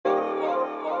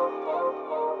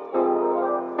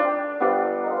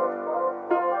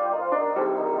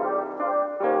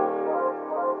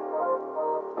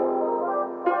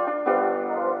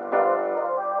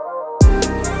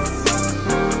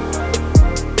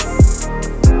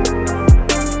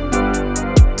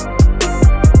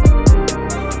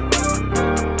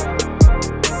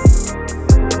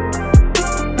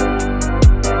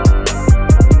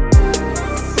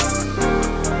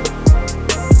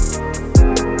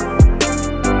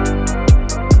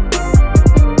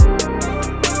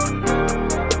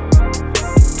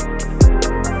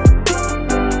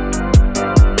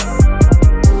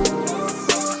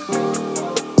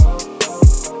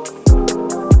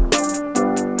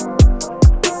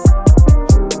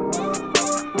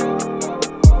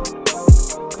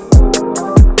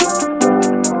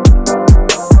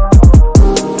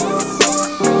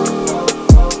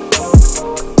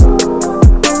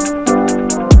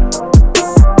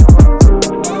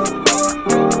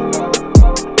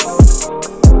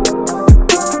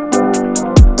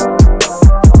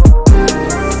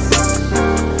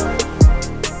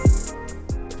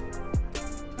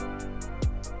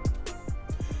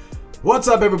What's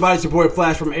up, everybody? It's your boy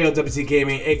Flash from ALWT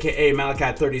Gaming, aka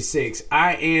Malachi36.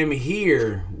 I am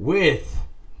here with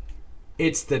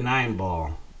It's the 9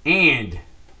 Ball and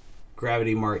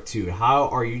Gravity Mark II. How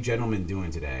are you gentlemen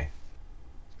doing today?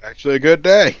 Actually, a good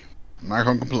day. I'm not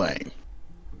gonna complain.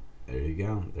 There you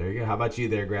go. There you go. How about you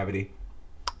there, Gravity?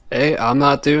 Hey, I'm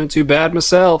not doing too bad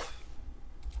myself.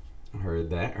 Heard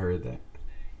that. Heard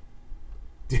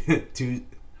that. Two.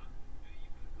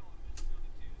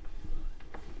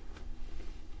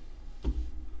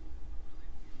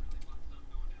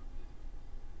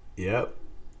 Yep.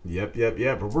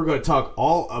 But we're going to talk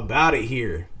all about it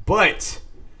here. But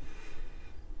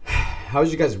how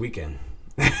was your guys' weekend?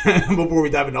 Before we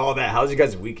dive into all that, how was your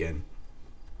guys' weekend?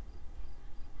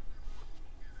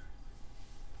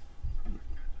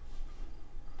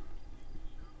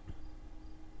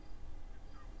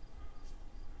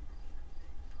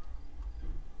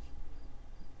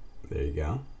 There you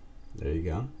go. There you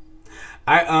go.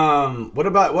 What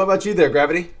about you there,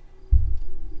 Gravity?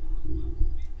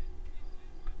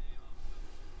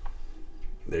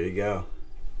 There you go.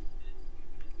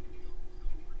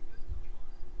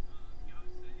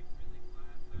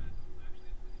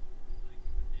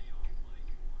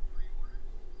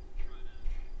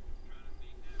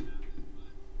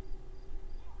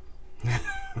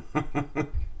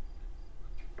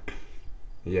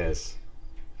 Yes.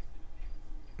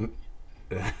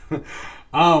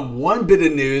 One bit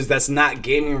of news that's not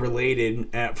gaming related.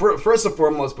 First and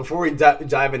foremost, before we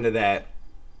dive into that,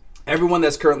 everyone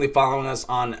that's currently following us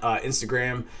on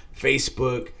Instagram,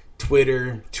 Facebook,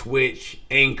 Twitter, Twitch,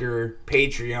 Anchor,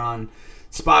 Patreon,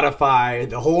 Spotify,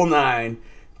 the whole nine,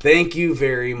 thank you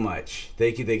very much.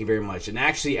 Thank you very much. And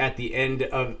actually at the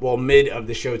mid of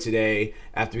the show today,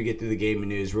 after we get through the gaming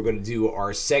news, we're going to do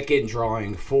our second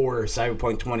drawing for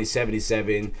Cyberpunk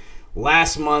 2077.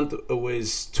 Last month, it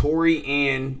was Tori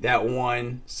Ann that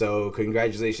won, so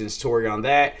congratulations, Tori, on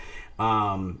that.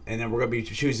 And then we're going to be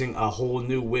choosing a whole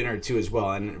new winner, too, as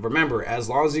well. And remember, as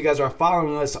long as you guys are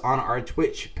following us on our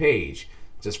Twitch page,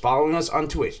 just following us on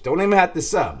Twitch, don't even have to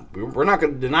sub. We're not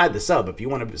going to deny the sub. If you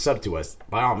want to sub to us,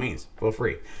 by all means, feel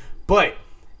free. But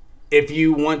if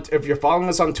you're following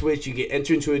us on Twitch, you get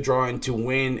entered into a drawing to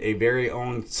win a very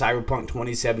own Cyberpunk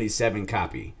 2077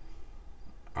 copy.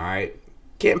 All right?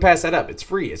 Can't pass that up. It's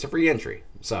free. It's a free entry.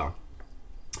 So,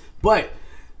 but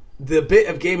the bit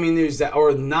of gaming news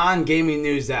or non-gaming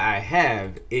news that I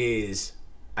have is,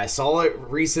 I saw it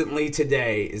recently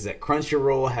today, is that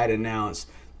Crunchyroll had announced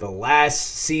the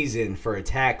last season for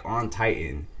Attack on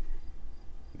Titan.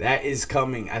 That is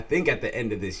coming, I think, at the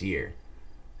end of this year.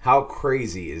 How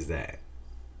crazy is that?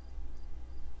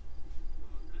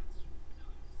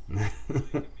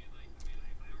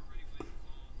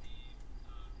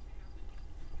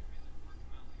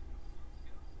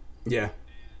 Yeah.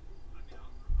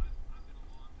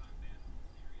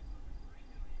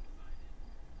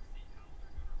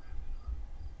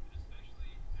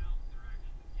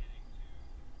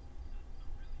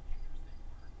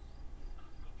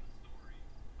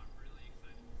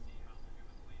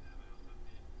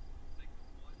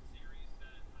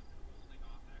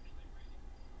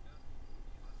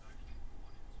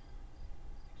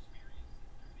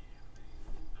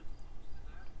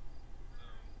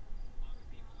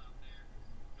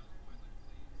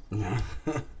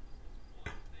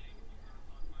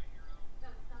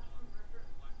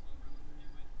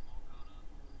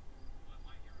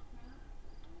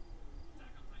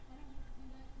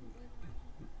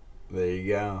 There you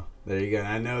go. There you go.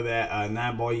 I know that,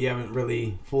 Nine Ball, you haven't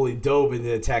really fully dove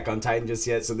into Attack on Titan just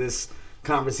yet, so this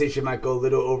conversation might go a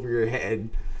little over your head.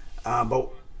 But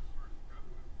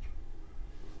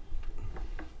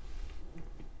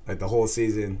like the whole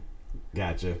season.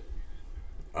 Gotcha.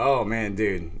 Oh, man,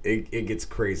 dude. It gets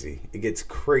crazy. It gets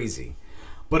crazy.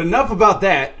 But enough about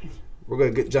that. We're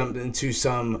going to jump into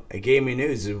some gaming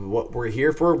news of what we're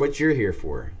here for, what you're here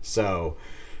for. So,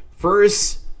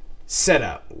 first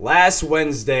setup. Last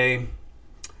Wednesday,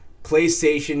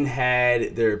 PlayStation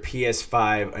had their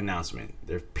PS5 announcement,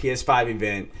 their PS5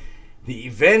 event. The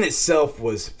event itself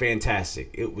was fantastic.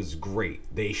 It was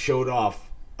great. They showed off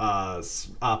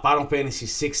Final Fantasy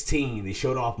 16. They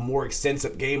showed off more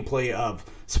extensive gameplay of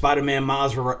Spider-Man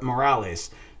Miles Morales.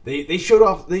 They showed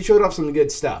off some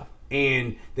good stuff.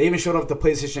 And they even showed off the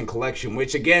PlayStation Collection,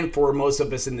 which, again, for most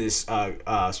of us in this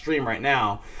stream right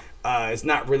now, it's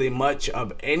not really much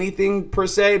of anything per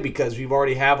se, because we've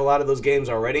already have a lot of those games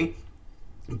already.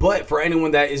 But for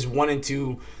anyone that is wanting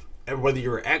to, whether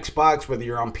you're Xbox, whether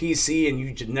you're on PC, and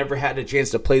you never had a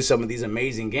chance to play some of these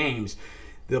amazing games,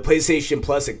 the PlayStation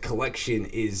Plus collection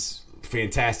is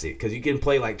fantastic, because you can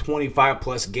play like 25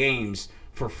 plus games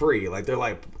for free. Like they're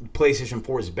like PlayStation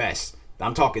 4's best.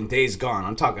 I'm talking Days Gone.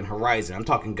 I'm talking Horizon. I'm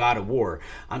talking God of War.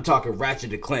 I'm talking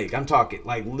Ratchet and Clank. I'm talking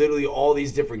like literally all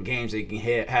these different games that you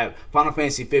can have. Final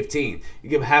Fantasy 15. You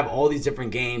can have all these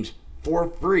different games for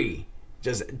free.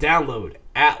 Just download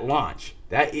at launch.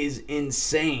 That is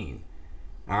insane.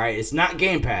 All right, it's not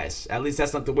Game Pass. At least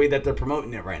that's not the way that they're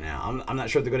promoting it right now. I'm not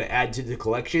sure they're going to add to the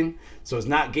collection, so it's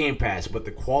not Game Pass. But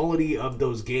the quality of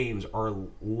those games are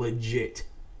legit,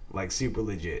 like super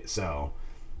legit. So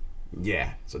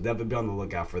yeah, so definitely be on the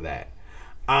lookout for that.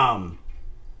 That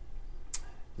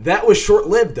was short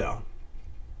lived though.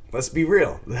 Let's be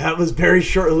real. That was very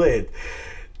short lived.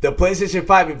 The PlayStation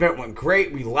 5 event went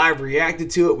great. We live reacted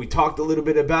to it. We talked a little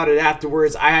bit about it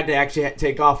afterwards. I had to actually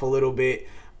take off a little bit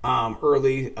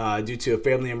early due to a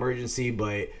family emergency,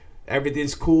 but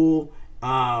everything's cool.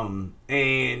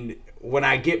 And when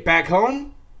I get back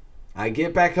home,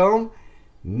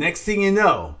 next thing you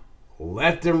know,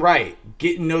 left and right,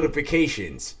 getting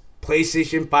notifications.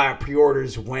 PlayStation 5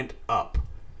 pre-orders went up.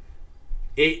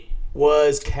 It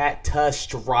was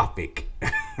catastrophic.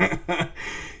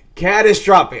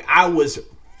 Catastrophic. I was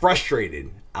frustrated.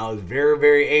 I was very,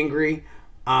 very angry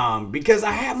because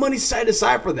I had money set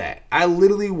aside for that. I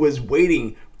literally was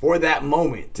waiting for that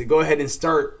moment to go ahead and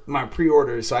start my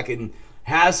pre-order so I can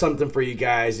have something for you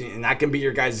guys, and I can be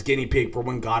your guys' guinea pig for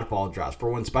when Godfall drops, for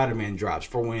when Spider-Man drops,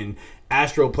 for when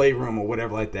Astro Playroom or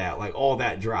whatever like that, like all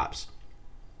that drops.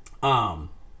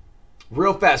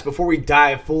 Real fast, before we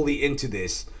dive fully into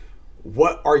this,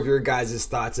 what are your guys'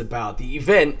 thoughts about the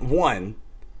event, one,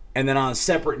 and then on a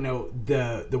separate note,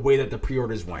 the way that the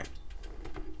pre-orders went?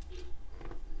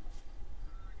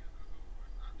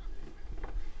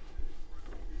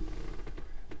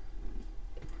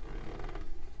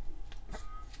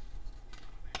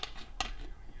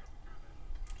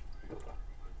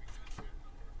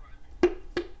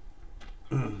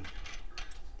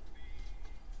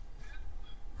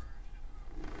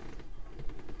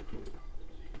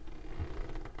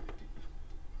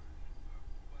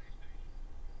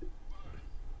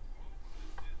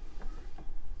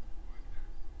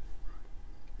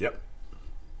 Yep.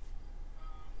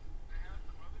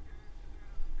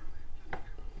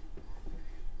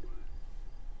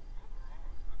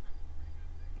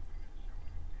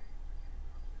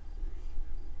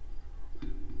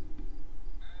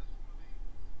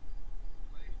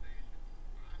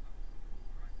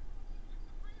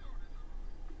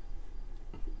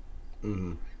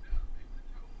 Mm-hmm.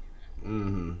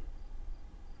 Mm-hmm.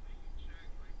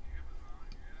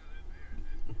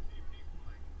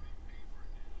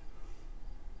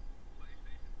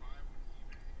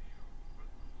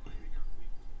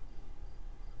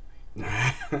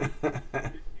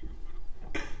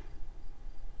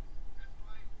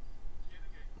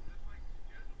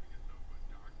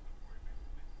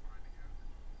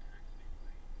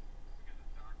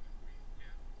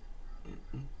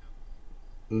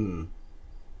 Mm.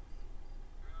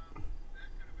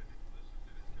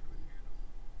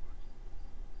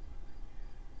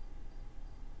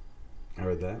 I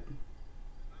heard that.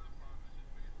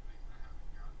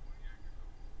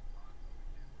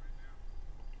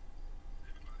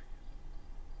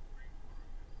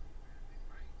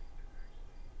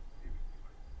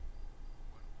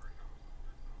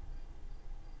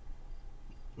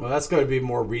 Well, that's going to be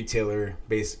more retailer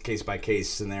based, case by case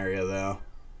scenario, though.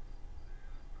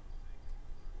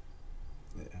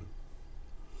 Yeah.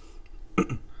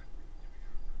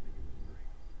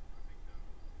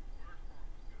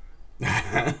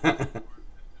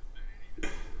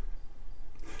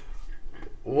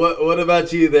 What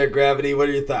about you there, Gravity? What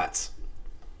are your thoughts?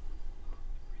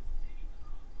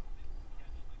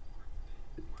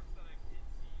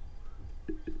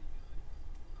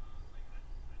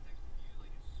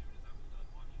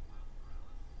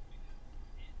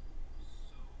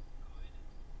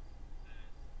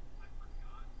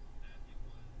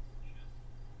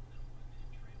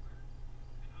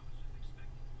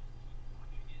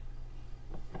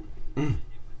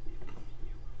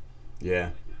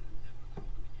 Yeah.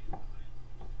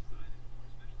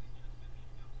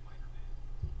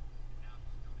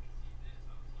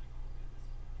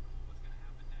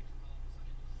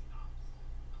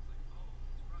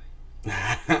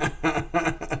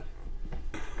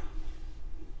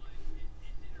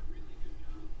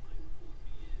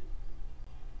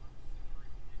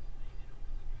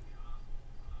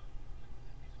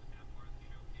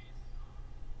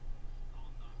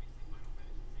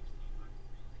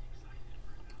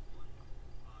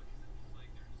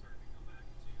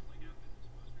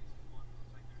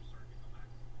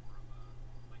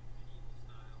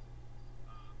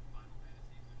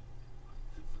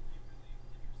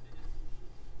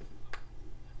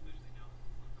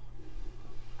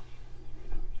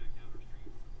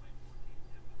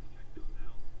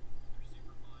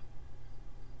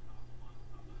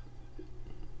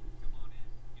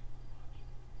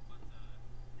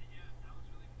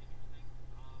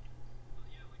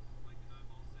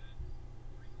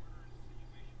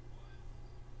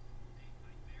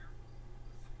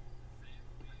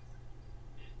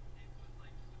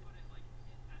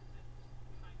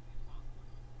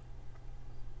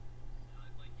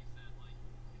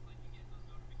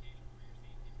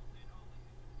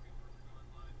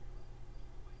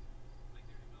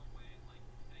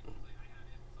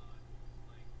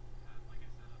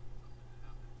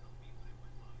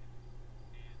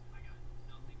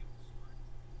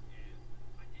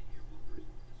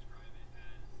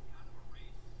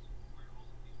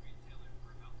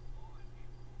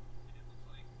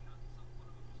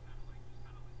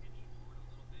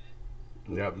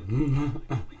 Yep.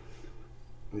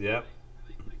 Yep.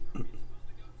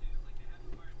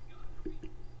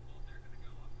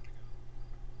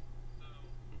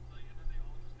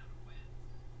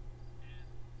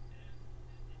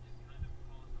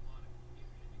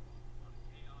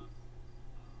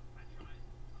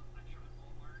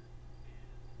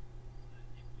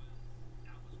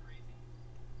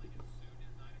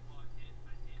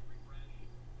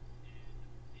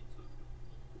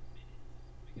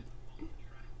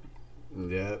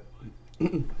 Yep.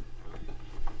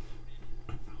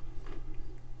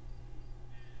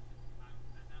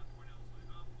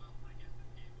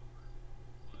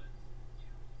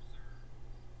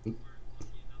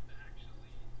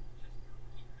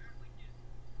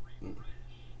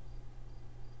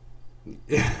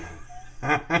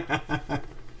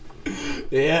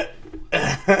 Yeah.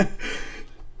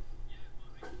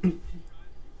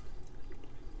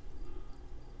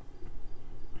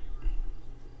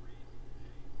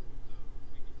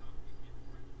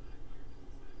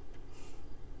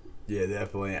 Yeah,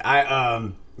 definitely.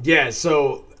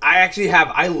 So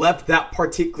I left that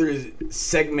particular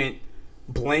segment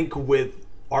blank with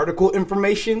article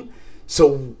information.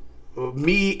 So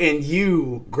me and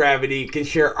you, Gravity, can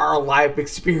share our live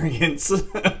experience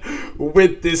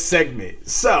with this segment.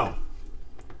 So,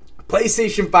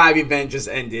 PlayStation 5 event just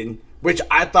ended, which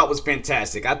I thought was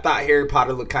fantastic. I thought Harry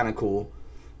Potter looked kind of cool.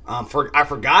 I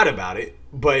forgot about it,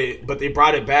 but they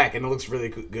brought it back and it looks really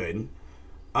good.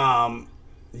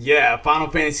 Yeah, Final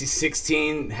Fantasy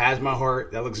 16 has my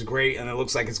heart. That looks great, and it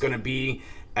looks like it's going to be,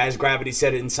 as Gravity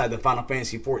said, inside the Final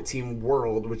Fantasy 14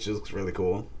 world, which looks really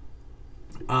cool.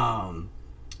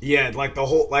 Yeah, like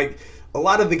a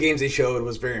lot of the games they showed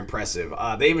was very impressive.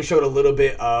 They even showed a little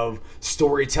bit of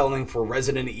storytelling for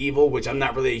Resident Evil, which I'm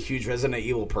not really a huge Resident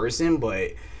Evil person,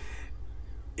 but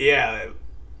yeah,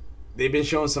 they've been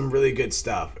showing some really good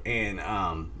stuff. And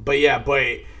but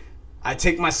I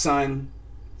take my son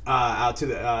out to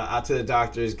the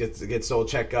doctors, gets old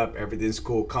checkup, everything's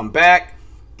cool. Come back,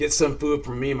 get some food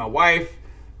from me and my wife.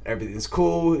 Everything's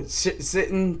cool,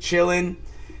 sitting, chilling.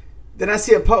 Then I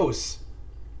see a post.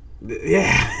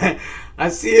 Yeah, I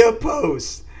see a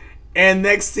post, and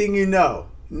next thing you know,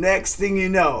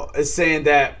 it's saying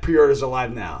that pre-orders are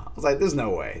live now. I was like, "There's no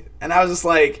way," and I was just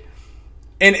like,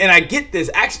 and I get this.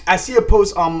 Actually, I see a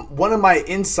post on one of my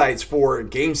insights for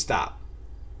GameStop.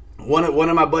 One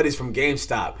of my buddies from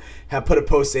GameStop had put a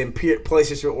post saying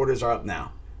PlayStation orders are up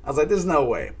now. I was like, "There's no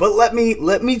way," but let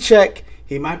me check.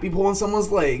 He might be pulling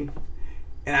someone's leg,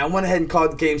 and I went ahead and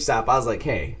called GameStop. I was like,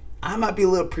 "Hey, I might be a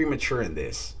little premature in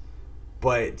this,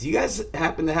 but do you guys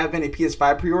happen to have any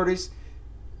PS5 pre-orders?"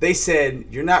 They said,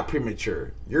 "You're not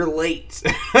premature. You're late."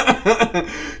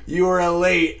 You are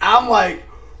late. I'm like,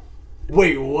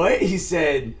 wait, what? He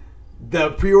said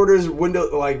the pre-orders went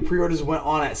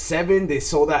on at 7. They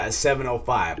sold out at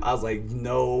 7:05. I was like,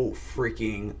 no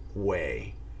freaking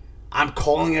way. I'm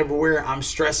calling everywhere. I'm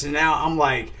stressing out. I'm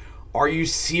like, are you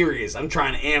serious? I'm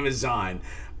trying to Amazon.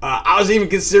 I was even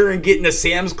considering getting a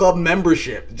Sam's Club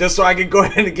membership just so I could go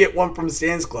ahead and get one from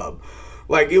Sam's Club.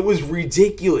 Like, it was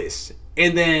ridiculous.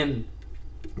 And then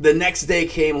the next day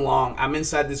came along. I'm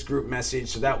inside this group message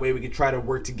so that way we could try to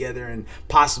work together and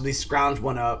possibly scrounge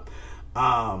one up.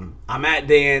 I'm at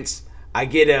dance. I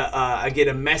get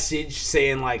a message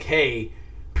saying like, "Hey,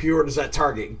 pre-orders at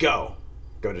Target. Go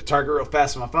to Target real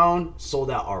fast on my phone.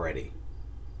 Sold out already."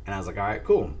 And I was like, "All right,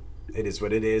 cool. It is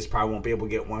what it is. Probably won't be able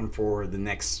to get one for the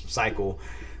next cycle."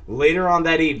 Later on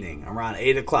that evening, around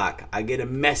 8 o'clock, I get a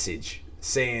message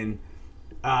saying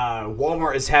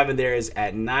Walmart is having theirs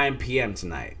at 9 p.m.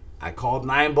 tonight. I called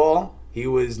 9Ball. He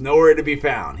was nowhere to be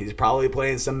found. He's probably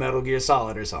playing some Metal Gear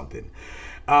Solid or something.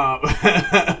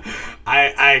 I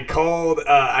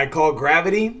called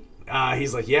Gravity.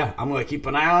 He's like, "Yeah, I'm going to keep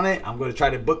an eye on it. I'm going to try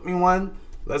to book me one.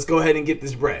 Let's go ahead and get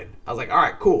this bread." I was like, "All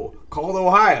right, cool." Called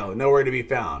Ohio, nowhere to be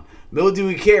found.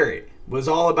 Mildewy Carrot was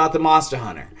all about the Monster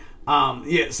Hunter.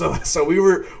 So we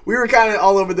were kind of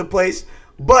all over the place,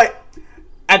 but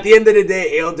at the end of the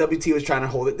day, ALWT was trying to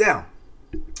hold it down.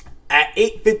 At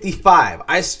 8:55,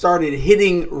 I started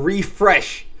hitting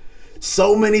refresh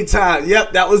so many times.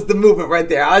 Yep, that was the movement right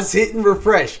there. I was hitting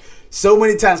refresh so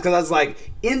many times because I was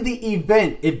like, in the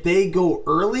event, if they go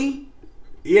early,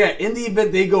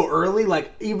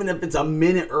 like even if it's a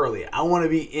minute early, I want to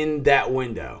be in that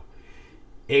window.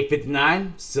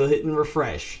 8:59, still hitting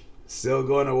refresh, still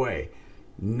going away.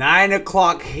 9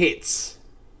 o'clock hits,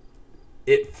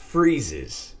 it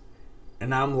freezes,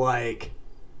 and I'm like,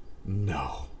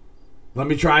 no. Let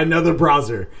me try another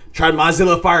browser. Tried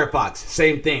Mozilla Firefox,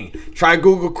 same thing. Tried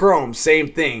Google Chrome,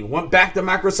 same thing. Went back to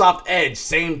Microsoft Edge,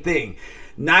 same thing.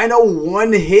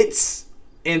 901 hits,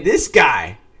 and this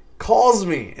guy calls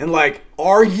me and like,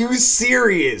 are you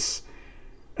serious?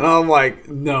 And I'm like,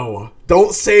 no,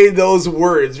 don't say those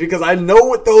words because I know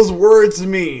what those words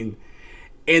mean.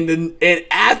 And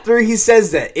after he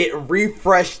says that, it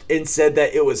refreshed and said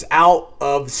that it was out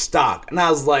of stock. And I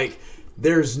was like,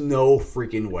 there's no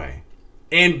freaking way.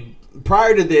 And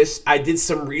prior to this, I did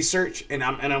some research, and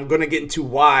I'm going to get into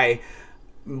why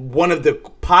one of the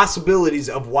possibilities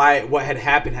of why what had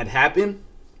happened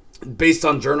based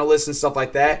on journalists and stuff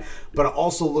like that. But it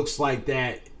also looks like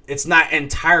that it's not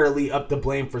entirely up to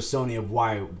blame for Sony of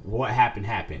why what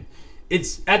happened.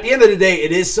 It's at the end of the day,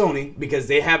 it is Sony because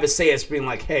they have a say as being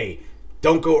like, hey,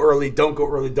 don't go early,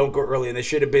 and there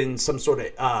should have been some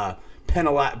sort of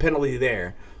penalty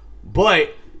there.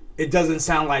 But it doesn't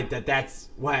sound like that's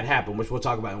what had happened, which we'll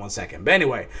talk about in 1 second. But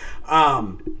anyway,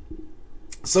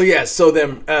 so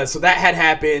that had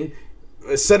happened.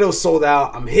 It said it was sold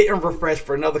out. I'm hitting refresh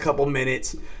for another couple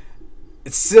minutes.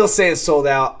 It's still saying sold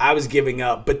out. I was giving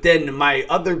up, but then my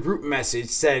other group message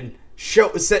send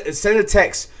a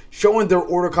text showing their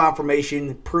order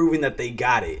confirmation, proving that they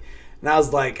got it. And I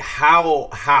was like,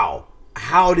 how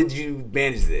did you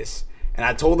manage this? And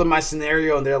I told them my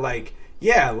scenario, and they're like,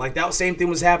 yeah, like that same thing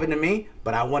was happening to me,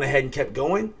 but I went ahead and kept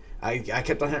going. I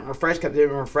kept on hitting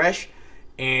refresh,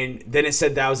 and then it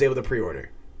said that I was able to pre-order.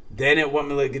 Then it went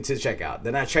me to the checkout.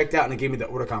 Then I checked out, and it gave me the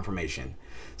order confirmation.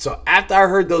 So after I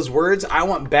heard those words, I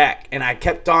went back and I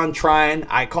kept on trying.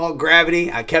 I called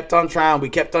Gravity. I kept on trying. We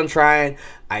kept on trying.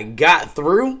 I got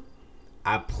through.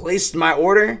 I placed my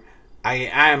order.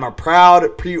 I am a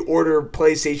proud pre-order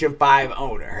PlayStation 5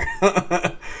 owner.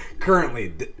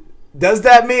 Currently. Does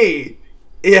that mean...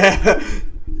 Yeah.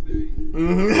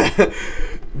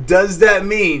 Does that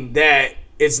mean that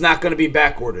it's not going to be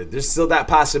back ordered? There's still that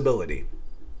possibility.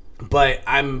 But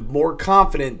I'm more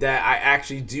confident that I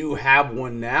actually do have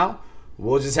one now.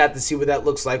 We'll just have to see what that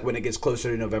looks like when it gets closer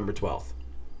to November 12th.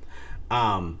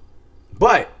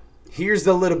 But here's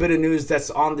the little bit of news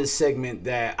that's on this segment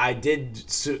that I did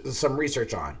some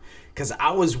research on. Because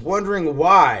I was wondering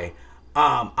why.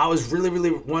 I was really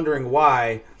wondering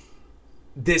why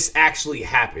this actually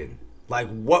happened. Like,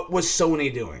 what was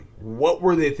Sony doing? What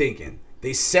were they thinking?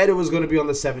 They said it was going to be on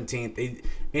the 17th,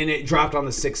 and it dropped on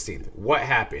the 16th. What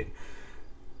happened?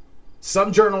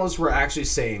 Some journalists were actually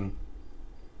saying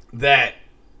that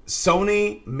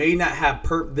Sony may have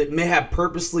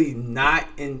purposely not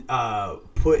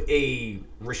put a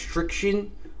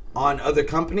restriction on other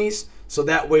companies, so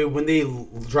that way when they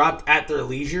dropped at their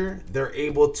leisure, they're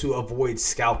able to avoid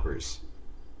scalpers.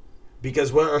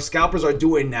 Because what our scalpers are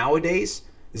doing nowadays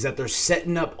is that they're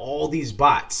setting up all these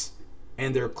bots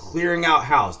and they're clearing out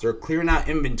house. They're clearing out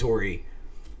inventory,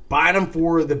 buying them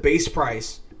for the base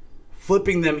price,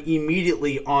 flipping them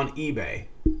immediately on eBay,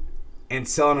 and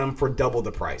selling them for double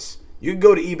the price. You can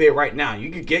go to eBay right now. You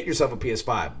could get yourself a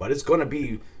PS5, but it's going to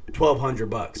be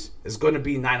 $1,200. It's going to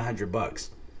be $900.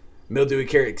 Mildewy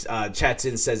Carrot chats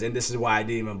in, says, and this is why I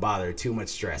didn't even bother. Too much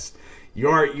stress.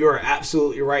 You're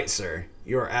absolutely right, sir.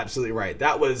 You're absolutely right.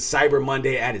 That was Cyber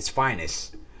Monday at its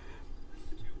finest.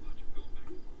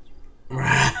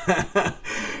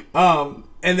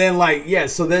 And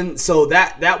then so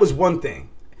that was one thing.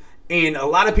 And a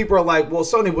lot of people are like, well,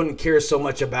 Sony wouldn't care so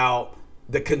much about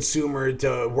the consumer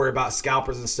to worry about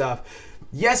scalpers and stuff.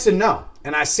 Yes and no.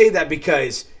 And I say that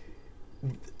because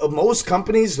most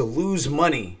companies lose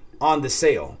money on the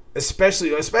sale,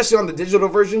 especially on the digital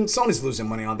version. Sony's losing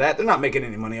money on that. They're not making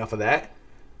any money off of that.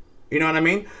 You know what I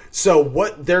mean? So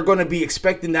what they're going to be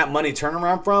expecting that money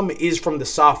turnaround from is from the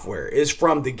software, is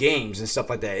from the games and stuff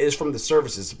like that, is from the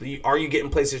services. Are you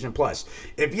getting PlayStation Plus?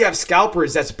 If you have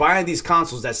scalpers that's buying these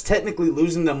consoles that's technically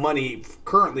losing the money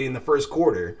currently in the first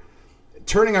quarter,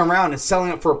 turning around and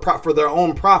selling it for their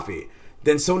own profit,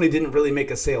 then Sony didn't really make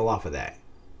a sale off of that.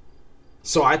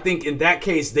 So I think in that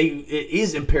case, it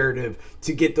is imperative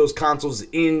to get those consoles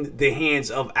in the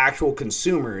hands of actual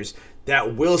consumers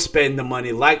that will spend the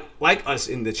money, like us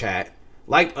in the chat,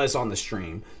 like us on the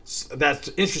stream, that's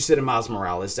interested in Miles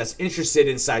Morales, that's interested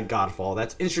inside Godfall,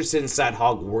 that's interested inside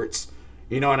Hogwarts.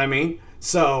 You know what I mean?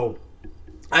 So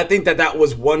I think that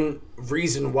was one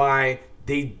reason why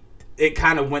it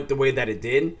kind of went the way that it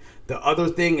did. The other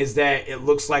thing is that it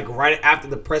looks like right after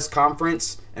the press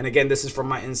conference, and again, this is from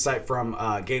my insight from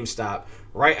GameStop,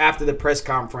 right after the press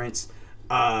conference,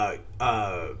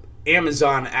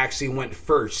 Amazon actually went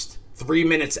first 3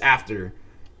 minutes after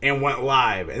and went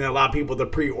live and allowed people to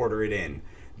pre-order it in.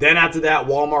 Then after that,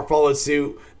 Walmart followed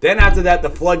suit. Then after that, the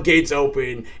floodgates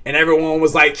opened and everyone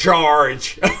was like,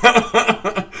 charge.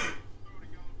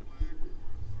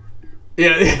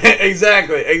 Yeah,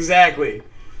 exactly.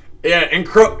 Yeah,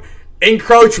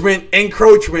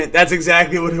 encroachment. That's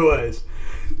exactly what it was.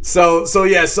 So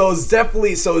it's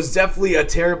definitely a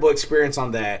terrible experience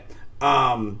on that.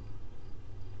 And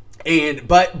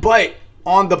but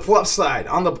on the plus side,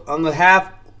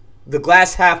 the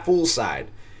glass half full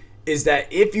side, is that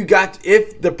if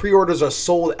the pre-orders are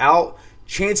sold out,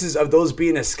 chances of those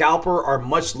being a scalper are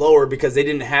much lower because they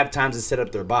didn't have time to set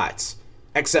up their bots,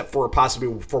 except for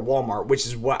possibly for Walmart, which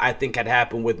is what I think had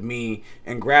happened with me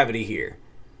and Gravity here.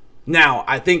 Now,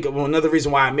 I think another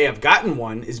reason why I may have gotten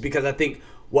one is because I think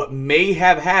what may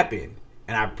have happened,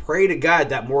 and I pray to God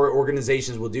that more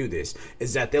organizations will do this,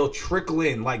 is that they'll trickle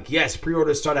in. Like, yes,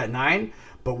 pre-orders start at 9,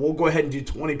 but we'll go ahead and do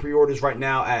 20 pre-orders right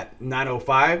now at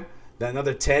 9:05, then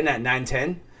another 10 at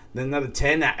 9:10, then another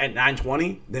 10 at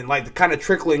 9:20, then like kind of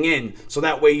trickling in, so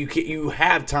that way you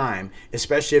have time,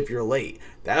 especially if you're late.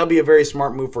 That'll be a very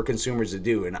smart move for consumers to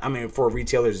do, and I mean for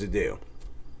retailers to do.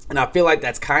 And I feel like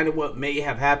that's kind of what may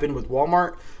have happened with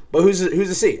Walmart, but who's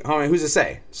to see? I mean, who's to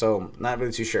say? So not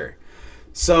really too sure.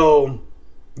 So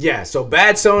yeah, so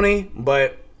bad Sony,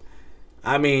 but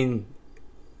I mean,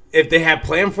 if they had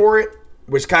planned for it,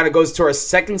 which kind of goes to our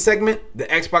second segment, the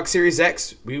Xbox Series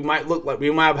X, we might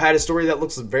have had a story that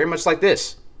looks very much like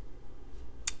this.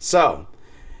 So,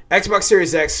 Xbox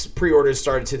Series X pre-orders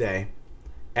started today,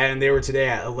 and they were today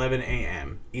at 11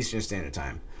 a.m. Eastern Standard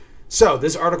Time. So,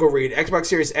 this article read, Xbox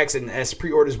Series X and S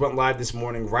pre-orders went live this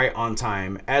morning right on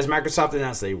time, as Microsoft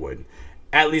announced they would.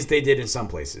 At least they did in some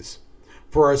places.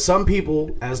 For some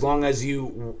people, as long as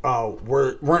you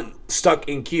weren't stuck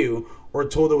in queue or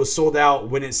told it was sold out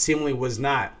when it seemingly was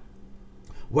not,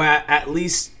 at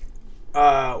least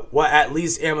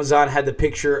Amazon had the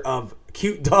picture of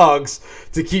cute dogs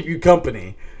to keep you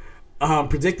company.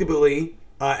 Predictably,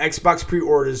 Xbox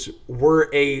pre-orders were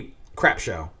a crap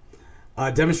show.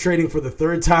 Demonstrating for the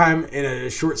third time in a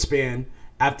short span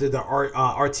after the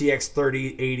RTX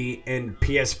 3080 and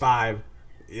PS5.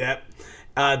 Yep.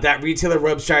 That retailer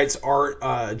websites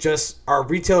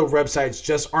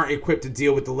just aren't equipped to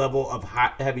deal with the level of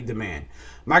heavy demand.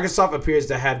 Microsoft appears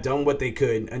to have done what they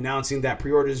could, announcing that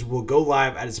pre-orders will go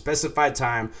live at a specified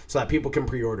time so that people can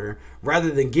pre-order, rather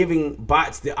than giving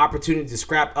bots the opportunity to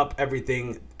scrap up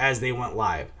everything as they went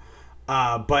live.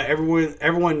 But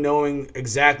everyone knowing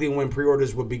exactly when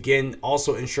pre-orders would begin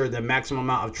also ensured the maximum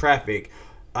amount of traffic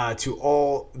to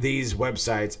all these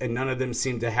websites, and none of them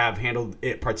seem to have handled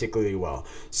it particularly well.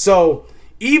 So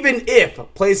even if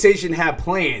PlayStation had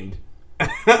planned,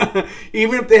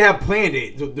 even if they have planned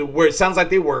it, where it sounds like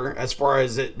they were, as far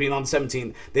as it being on the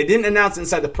 17th, they didn't announce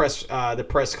inside the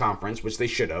press conference, which they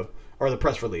should have, or the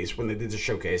press release when they did the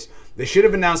showcase. They should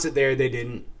have announced it there. They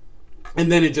didn't, and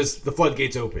then the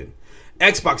floodgates opened.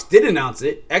 Xbox did announce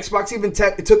it. Xbox even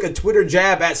took a Twitter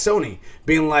jab at Sony,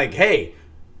 being like, "Hey,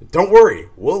 don't worry,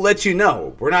 we'll let you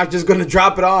know. We're not just going to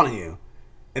drop it on you."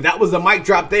 And that was the mic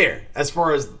drop there, as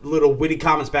far as little witty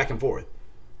comments back and forth.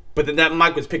 But then that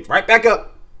mic was picked right back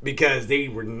up because they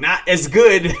were not as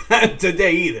good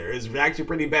today either. It was actually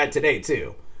pretty bad today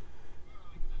too.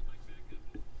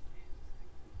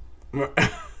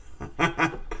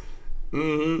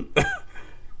 Mm-hmm.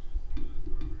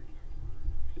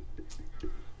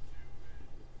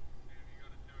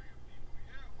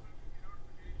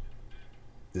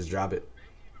 Just drop it.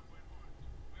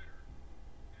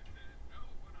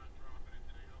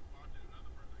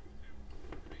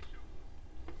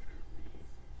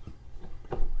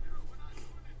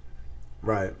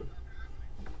 Right.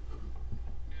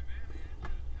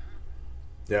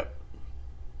 Yep.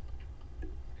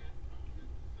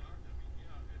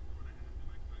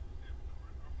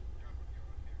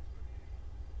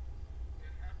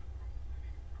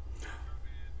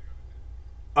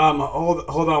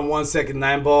 Hold on one second,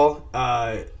 Nine Ball.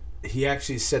 He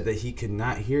actually said that he could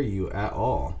not hear you at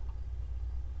all.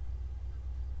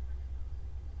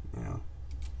 Yeah.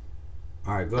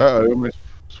 All right, go ahead. Let me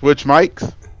switch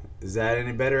mics. Is that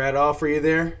any better at all for you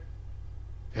there?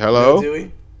 Hello?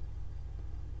 Dewey?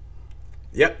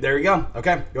 Yep, there we go.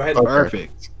 Okay, go ahead. Okay.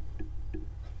 Perfect.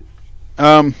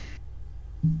 Well,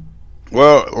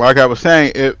 like I was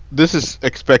saying, this is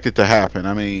expected to happen.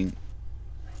 I mean,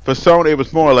 for Sony, it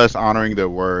was more or less honoring their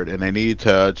word, and they need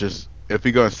to just, if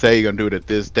you're going to say you're going to do it at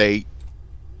this date,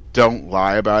 don't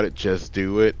lie about it. Just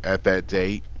do it at that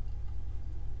date.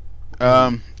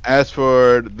 As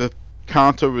for the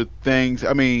console with things,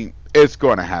 I mean, it's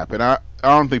going to happen. I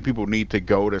don't think people need to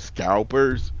go to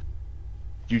scalpers.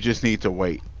 You just need to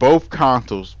wait. Both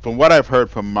consoles, from what I've heard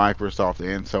from Microsoft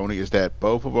and Sony, is that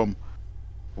both of them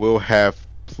will have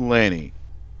plenty.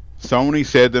 Sony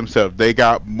said themselves they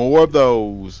got more of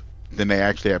those then they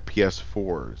actually have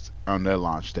PS4s on their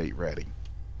launch date ready.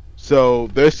 So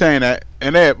they're saying that,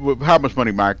 and they have, how much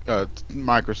money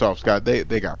Microsoft's got?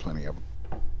 They got plenty of them.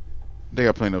 They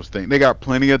got plenty of those things. They got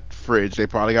plenty of fridge. They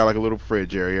probably got like a little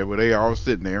fridge area where they all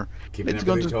sitting there. It's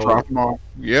gonna just drop them off.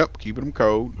 Yep, keeping them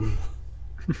cold.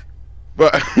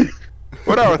 But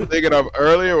what I was thinking of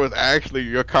earlier was actually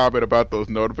your comment about those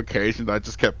notifications. I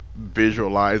just kept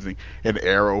visualizing an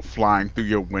arrow flying through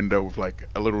your window with like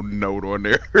a little note on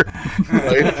there.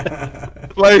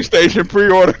 PlayStation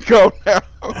pre-order code now.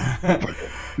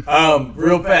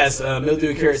 Real fast,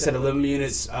 Mildew Carrot said 11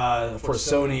 units for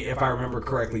Sony, if I remember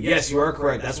correctly. Yes, you are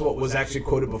correct. That's what was actually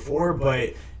quoted before,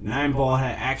 but Nineball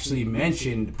had actually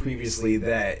mentioned previously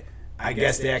that I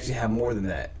guess they actually have more than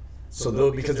that.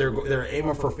 So because they're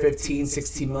aiming for 15,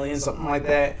 16 million, something like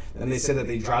that. Then they said that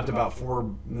they dropped about 4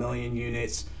 million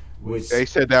units, which they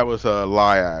said that was a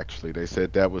lie. Actually, they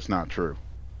said that was not true.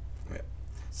 Yeah.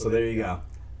 So there you go.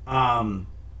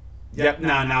 Yep.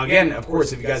 Now again, of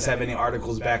course, if you guys have any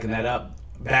articles backing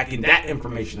that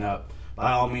information up,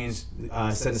 by all means,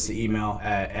 send us an email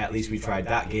at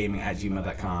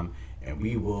leastwetried.gaming@gmail.com, and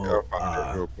we will.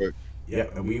 Real quick.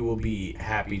 Yep, and we will be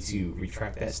happy to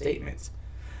retract that statement.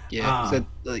 Yeah, so,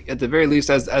 like, at the very least,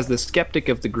 as the skeptic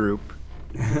of the group,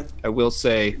 I will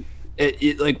say,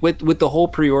 it like with the whole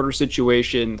pre-order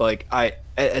situation, like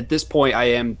at this point, I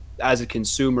am as a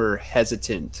consumer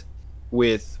hesitant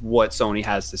with what Sony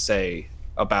has to say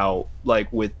about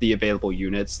like with the available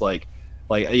units, like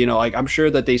I'm sure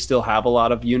that they still have a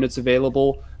lot of units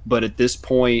available, but at this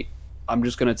point, I'm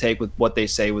just gonna take with what they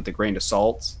say with a grain of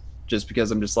salt, just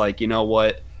because I'm just like, you know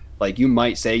what. Like you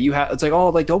might say you have, it's like, oh,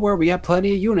 like don't worry, we have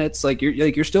plenty of units. Like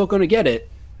you're still gonna get it.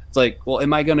 It's like, well,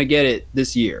 am I gonna get it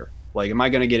this year? Like, am I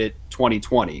gonna get it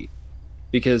 2020?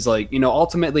 Because like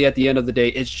ultimately at the end of the day,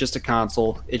 it's just a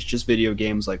console. It's just video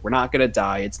games. Like we're not gonna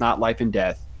die. It's not life and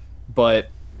death. But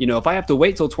if I have to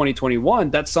wait till 2021,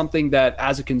 that's something that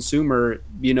as a consumer,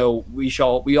 we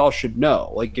all should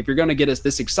know. Like if you're gonna get us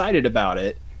this excited about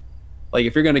it, like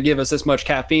if you're gonna give us this much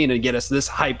caffeine and get us this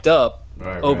hyped up.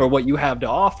 Over what you have to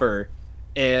offer,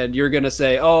 and you're gonna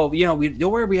say, oh,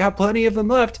 don't worry, we have plenty of them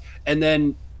left, and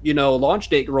then launch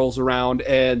date rolls around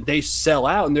and they sell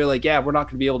out, and they're like, yeah, we're not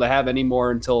gonna be able to have any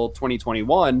more until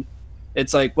 2021.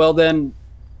 It's like, well then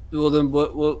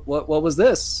what was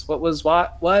this? What was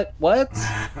what? Right.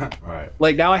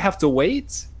 Like now I have to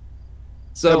wait.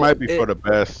 So that might be for the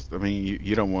best. I mean,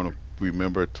 you don't want to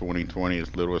remember 2020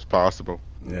 as little as possible.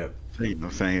 Yeah.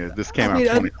 I'm saying this came out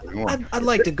 2021. I'd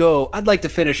like to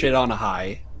finish it on a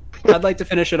high. I'd like to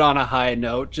finish it on a high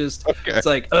note. Just okay. It's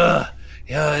like, yeah.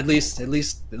 At least there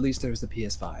was the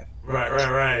PS5.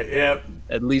 Right. Yep.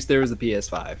 At least there was the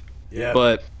PS5. Yeah.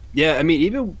 But yeah, I mean,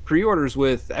 even pre-orders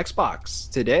with Xbox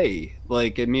today.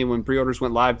 Like, I mean, when pre-orders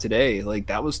went live today, like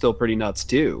that was still pretty nuts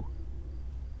too.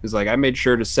 Because like I made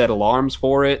sure to set alarms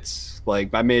for it. Like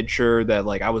I made sure that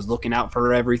like I was looking out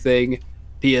for everything.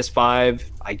 PS5,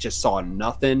 I just saw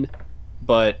nothing,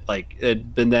 but like,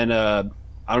 and then I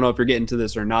don't know if you're getting to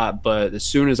this or not, but as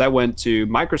soon as I went to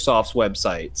Microsoft's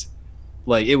website,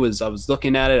 like I was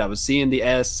looking at it, I was seeing the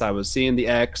S, I was seeing the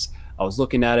X, I was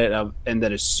looking at it, and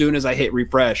then as soon as I hit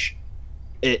refresh,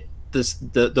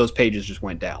 those pages just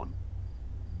went down.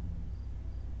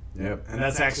 Yep, and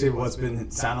that's actually what's been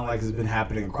sounding like has been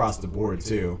happening across the board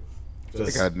too. They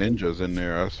got ninjas in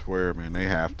there, I swear, man. They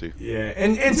have to. Yeah,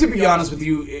 and to be honest with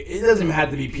you, it doesn't even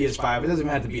have to be PS5. It doesn't even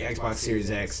have to be Xbox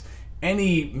Series X.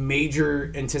 Any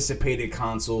major anticipated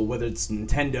console, whether it's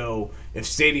Nintendo, if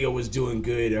Stadia was doing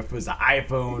good, if it was the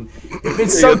iPhone, if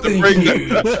it's something huge.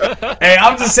 Hey,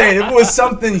 I'm just saying, if it was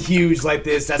something huge like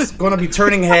this that's going to be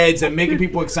turning heads and making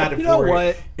people excited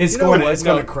it's going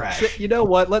to crash. You know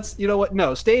what?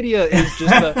 No, Stadia is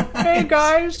just a, hey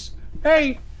guys,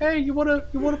 hey, you wanna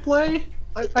play?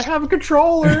 I have a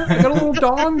controller. I got a little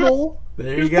dongle.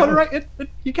 There you go. Put it right,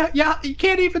 you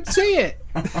can't even see it.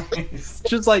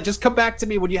 just come back to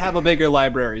me when you have a bigger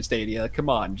library, Stadia. Come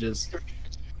on, just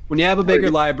when you have a bigger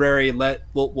library,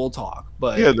 we'll talk.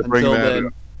 But yeah, until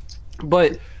then.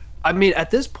 But I mean,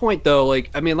 at this point though, like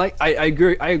I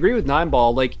agree with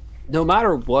Nineball. Like no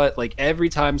matter what, like every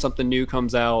time something new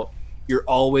comes out, it's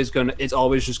always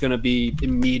just gonna be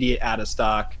immediate out of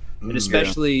stock. And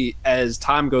especially as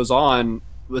time goes on,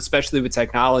 especially with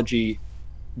technology,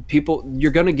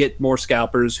 you're going to get more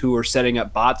scalpers who are setting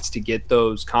up bots to get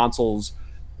those consoles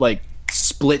like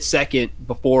split second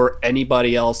before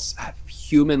anybody else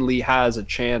humanly has a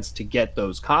chance to get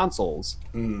those consoles.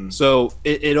 So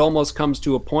it almost comes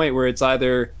to a point where it's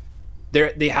either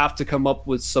they have to come up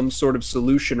with some sort of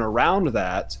solution around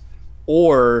that,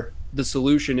 or the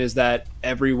solution is that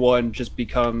everyone just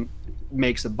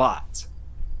makes a bot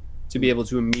to be able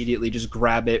to immediately just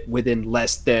grab it within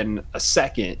less than a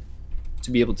second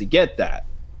to be able to get that.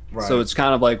 Right. So it's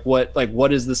kind of like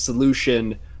what is the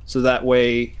solution so that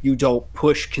way you don't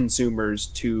push consumers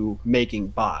to making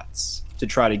bots to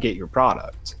try to get your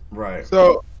product. Right.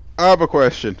 So I have a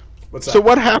question. What's up? So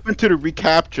what happened to the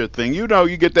recapture thing? You know,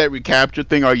 you get that recapture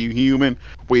thing. Are you human?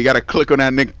 Where you got to click on that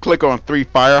and then click on 3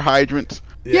 fire hydrants.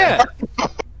 Yeah.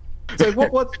 It's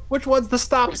like which one's the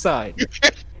stop sign?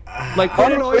 Like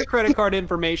put in all your credit card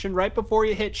information right before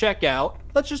you hit checkout.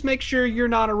 Let's just make sure you're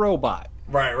not a robot.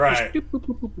 Right.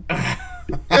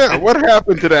 Yeah, what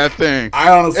happened to that thing?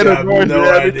 I honestly have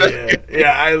no idea.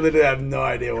 Yeah, I literally have no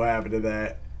idea what happened to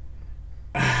that.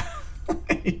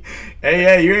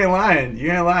 Hey, you ain't lying.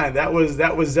 That was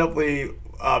definitely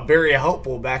very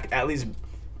helpful back in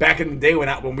the day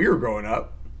when we were growing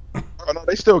up. Oh no,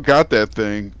 they still got that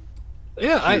thing.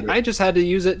 Yeah, I just had to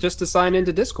use it just to sign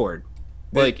into Discord.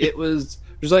 Like it was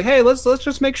just like, hey, let's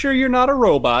just make sure you're not a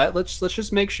robot. Let's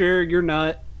just make sure you're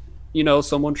not,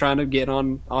 someone trying to get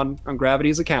on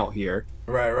Gravity's account here.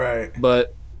 Right.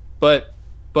 But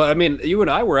I mean, you and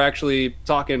I were actually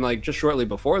talking like just shortly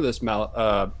before this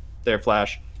there,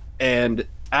 Flash, and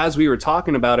as we were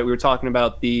talking about it, we were talking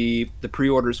about the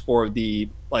pre-orders for the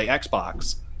like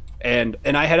Xbox, and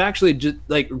I had actually just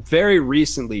like very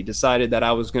recently decided that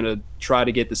I was gonna try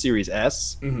to get the Series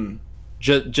S,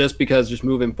 just because just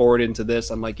moving forward into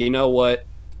this, I'm like, you know what,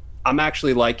 I'm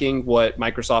actually liking what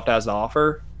Microsoft has to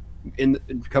offer in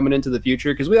coming into the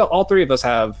future, because all three of us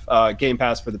have Game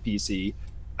Pass for the PC.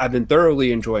 I've been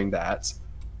thoroughly enjoying that,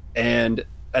 and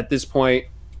at this point,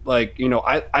 like,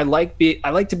 I like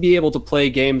to be able to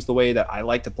play games the way that I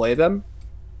like to play them,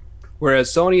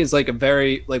 whereas Sony is like a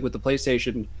very, like with the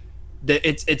PlayStation,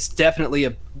 it's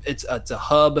definitely it's a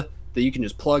hub that you can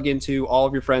just plug into. All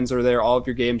of your friends are there, all of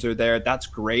your games are there. That's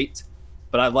great,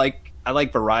 but I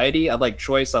like variety. I like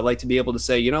choice. I like to be able to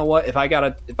say, you know what, if I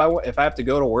have to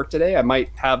go to work today, I might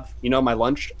have my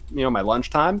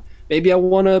lunchtime. Maybe I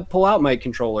want to pull out my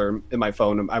controller and my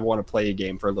phone and I want to play a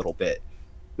game for a little bit.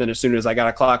 Then as soon as I got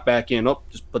to clock back in,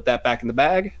 just put that back in the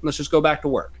bag and let's just go back to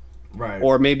work. Right.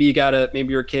 Or maybe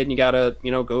you're a kid and you gotta,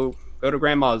 go to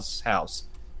grandma's house,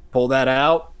 pull that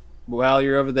out while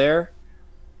you're over there.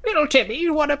 Little Timmy,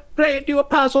 you want to do a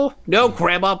puzzle? No,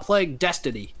 Grandma, playing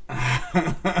Destiny.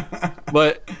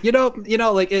 But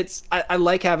like I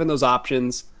like having those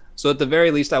options. So at the very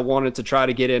least, I wanted to try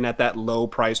to get in at that low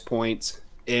price point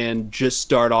and just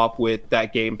start off with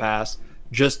that Game Pass,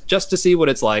 just to see what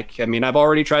it's like. I mean, I've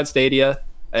already tried Stadia,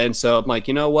 and so I'm like,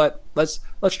 you know what? Let's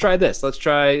try this. Let's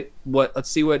see what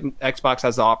Xbox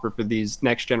has to offer for these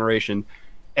next generation.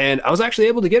 And I was actually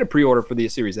able to get a pre-order for the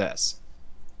Series S.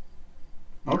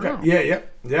 Okay. Oh. Yeah.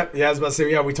 I was about to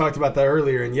say, we talked about that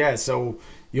earlier, and so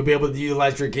you'll be able to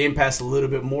utilize your Game Pass a little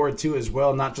bit more too, as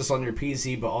well, not just on your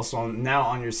PC, but also now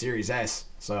on your Series S.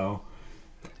 So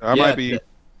I might be.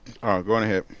 Oh, go on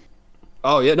ahead.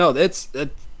 Oh yeah, no,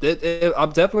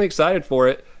 I'm definitely excited for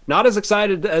it. Not as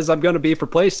excited as I'm going to be for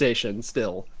PlayStation.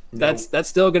 Still, that's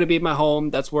still going to be my home.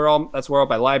 That's where all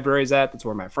my library's at. That's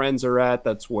where my friends are at.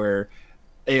 That's where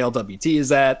ALWT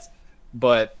is at.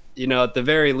 But at the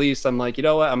very least, I'm like, you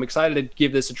know what? I'm excited to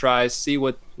give this a try. See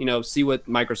what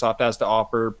Microsoft has to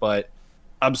offer. But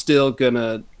I'm still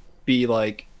gonna be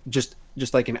like just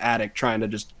like an addict trying to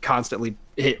just constantly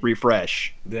hit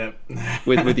refresh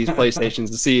with these PlayStations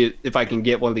to see if I can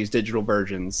get one of these digital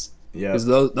versions. Yeah, because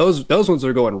those ones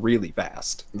are going really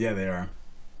fast. Yeah, they are.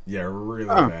 Yeah, really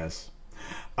fast.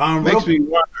 Makes me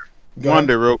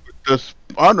wonder real quick.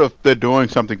 I don't know if they're doing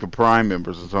something for Prime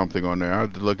members or something on there. I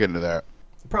have to look into that.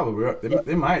 Probably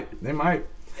they might.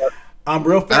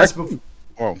 Real fast. Go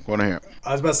ahead.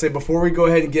 I was about to say, before we go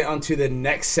ahead and get onto the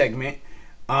next segment.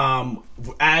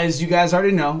 As you guys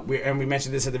already know, we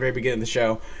mentioned this at the very beginning of the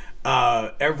show,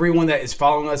 everyone that is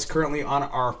following us currently on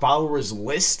our followers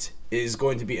list is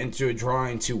going to be into a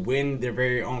drawing to win their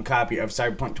very own copy of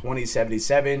Cyberpunk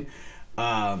 2077.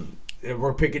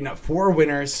 We're picking up 4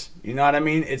 winners. You know what I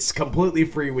mean? It's completely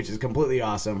free, which is completely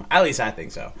awesome. At least I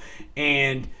think so.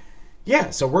 And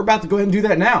so we're about to go ahead and do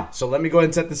that now. So let me go ahead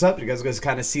and set this up. You guys are going to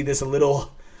kind of see this a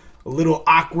little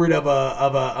awkward of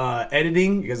a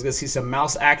editing. You guys are gonna see some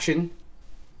mouse action.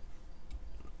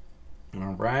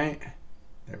 All right,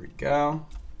 there we go.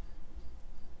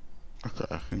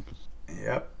 Okay.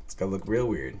 Yep, it's gonna look real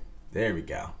weird. There we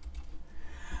go.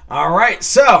 All right,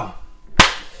 so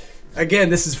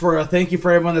again, this is for a thank you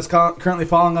for everyone that's currently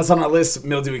following us on our list.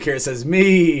 Mildewy Carrot says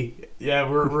me. Yeah,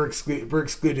 we're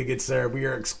excluded, good sir. We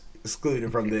are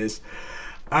excluded from this.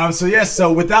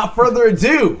 So without further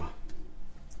ado,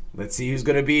 Let's see who's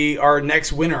going to be our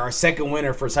next winner, our second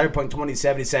winner for Cyberpunk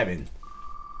 2077.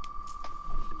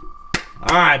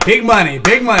 All right, big money,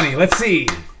 big money. Let's see.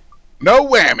 No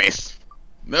whammies.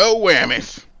 No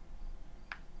whammies.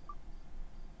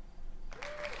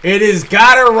 It is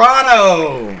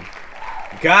Gatorano.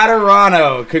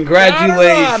 Gatorano.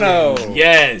 Congratulations. Gatorano.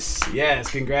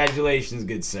 Yes, congratulations,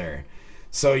 good sir.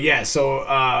 So,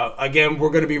 again,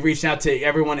 we're going to be reaching out to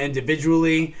everyone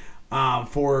individually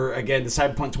for, again, the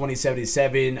Cyberpunk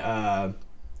 2077,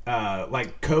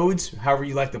 like codes, however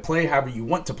you like to play, however you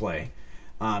want to play.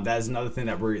 That is another thing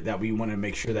that we want to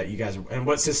make sure that you guys are, and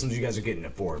what systems you guys are getting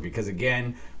it for, because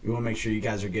again, we want to make sure you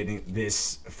guys are getting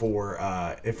this for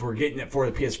if we're getting it for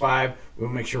the PS5, we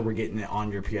want to make sure we're getting it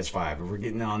on your PS5. If we're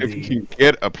getting it on if you can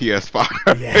get a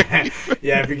PS5,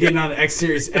 yeah, if you're getting on the X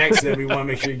Series X, then we want to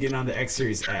make sure you're getting on the X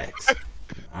Series X.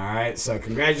 All right, so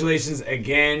congratulations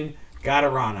again,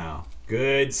 Gatorano.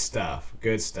 Good stuff.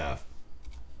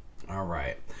 All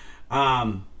right,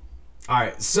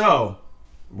 so.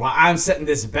 While I'm setting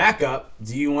this back up,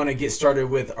 do you want to get started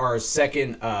with our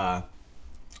second? Do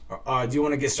you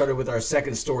want to get started with our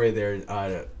second story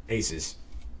there, Aces?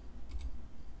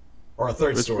 Or a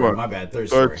third story? One? My bad, third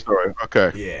story.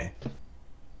 Okay. Yeah.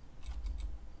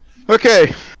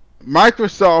 Okay.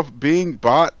 Bethesda being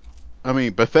bought by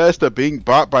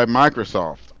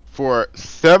Microsoft for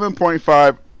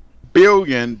 $7.5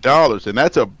 billion, and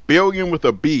that's a billion with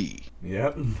a B.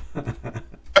 Yep.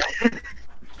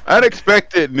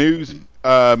 Unexpected news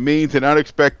means an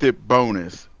unexpected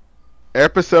bonus.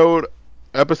 Episode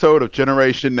of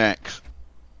Generation Next.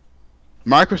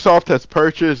 Microsoft has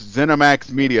purchased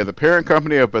ZeniMax Media, the parent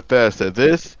company of Bethesda.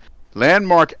 This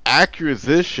landmark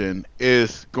acquisition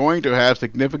is going to have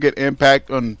significant impact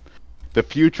on the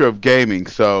future of gaming.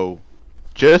 So,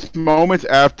 just moments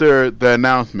after the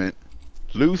announcement,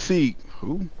 Lucy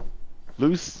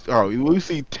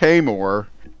Tamor.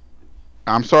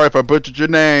 I'm sorry if I butchered your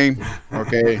name,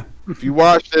 okay? If you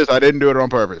watch this, I didn't do it on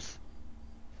purpose.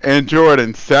 And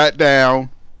Jordan sat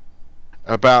down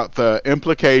about the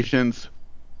implications.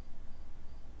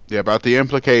 Yeah, about the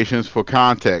implications for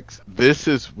context. This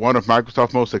is one of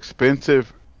Microsoft's most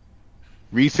expensive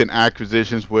recent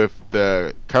acquisitions, with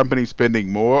the company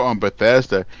spending more on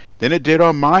Bethesda than it did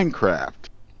on Minecraft.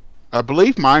 I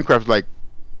believe Minecraft is like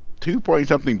 2 point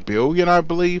something billion, I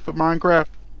believe, for Minecraft.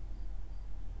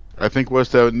 I think was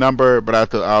the number,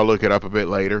 but I'll look it up a bit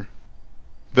later.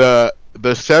 The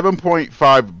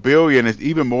 7.5 billion is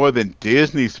even more than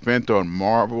Disney spent on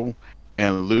Marvel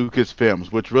and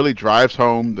Lucasfilms, which really drives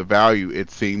home the value, it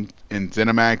seems, in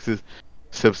ZeniMax's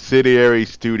subsidiary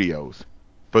studios.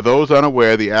 For those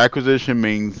unaware, the acquisition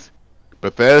means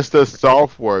Bethesda's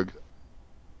Softworks,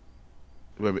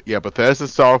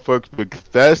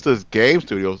 Bethesda's game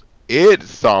studios, id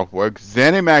Softworks,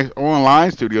 ZeniMax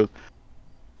Online Studios,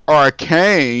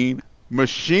 Arcane,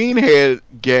 Machine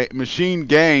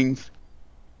Games,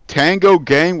 Tango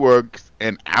Gameworks,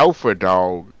 and Alpha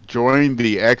Dog joined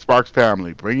the Xbox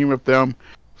family, bringing with them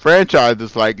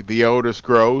franchises like The Elder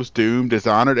Scrolls, Doom,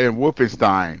 Dishonored, and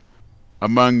Wolfenstein,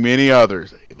 among many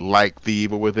others, like The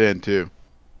Evil Within, too.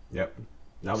 Yep.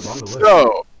 That was on the list.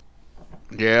 So,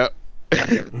 yeah.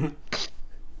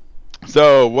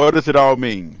 So, what does it all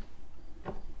mean?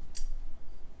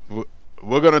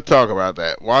 We're going to talk about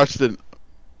that. Watch the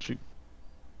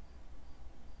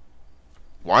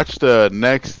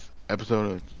next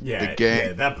episode of the game.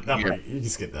 Yeah, that part. You can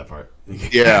skip that part.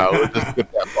 Yeah, we'll just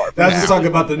skip that part. I was just talking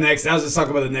about the next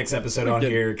episode on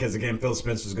here, because again, Phil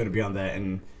Spencer's going to be on that,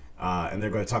 and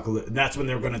they're going to talk that's when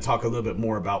they're going to talk a little bit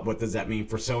more about what does that mean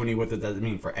for Sony, what does that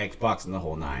mean for Xbox, and the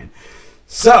whole nine.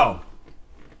 So,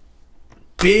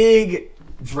 big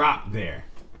drop there.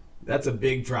 That's a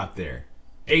big drop there.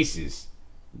 Aces.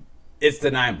 It's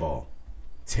the 9-ball.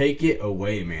 Take it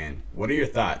away, man. What are your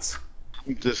thoughts?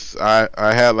 I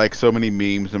had like so many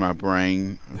memes in my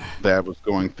brain that was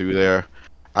going through there.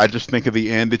 I just think of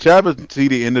the end. Did you ever see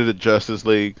the end of the Justice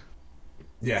League?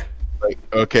 Yeah. Like,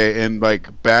 okay, and like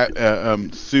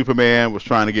Superman was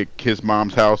trying to get his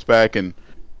mom's house back, and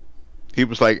he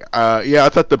was like, yeah, I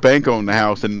thought the bank owned the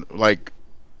house, and like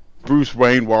Bruce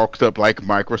Wayne walks up like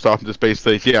Microsoft and just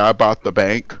basically says, yeah, I bought the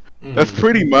bank. Mm-hmm. That's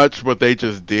pretty much what they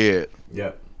just did.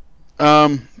 Yep.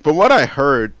 From what I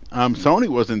heard, Sony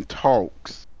was in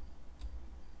talks.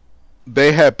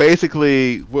 They had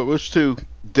basically which two?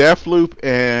 Deathloop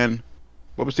and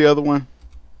what was the other one?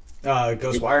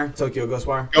 Ghostwire, Tokyo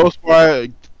Ghostwire.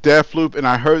 Ghostwire, Deathloop, and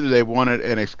I heard that they wanted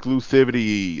an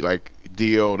exclusivity like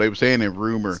deal. They were saying in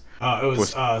rumor. It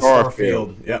was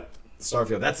Starfield. Yep,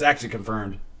 Starfield. That's actually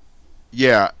confirmed.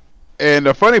 Yeah, And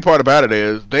the funny part about it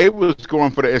is they was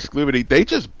going for the exclusivity. They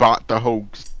just bought the whole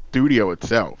studio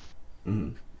itself.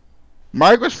 Mhm.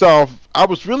 Microsoft, I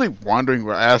was really wondering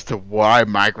as to why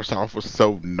Microsoft was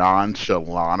so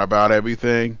nonchalant about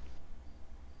everything.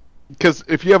 Because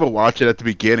if you ever watch it at the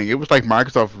beginning, it was like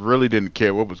Microsoft really didn't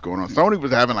care what was going on. Sony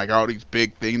was having like all these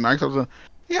big things. Microsoft was like,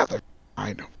 yeah,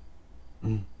 I know.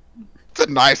 Mm. It's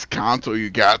a nice console you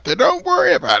got there. Don't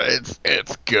worry about it.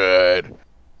 It's good.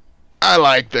 I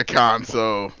like the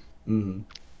console. Mhm.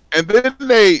 And then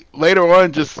they later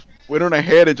on just went on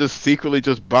ahead and just secretly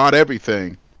just bought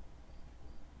everything.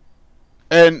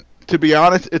 And to be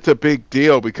honest, it's a big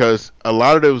deal because a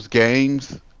lot of those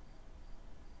games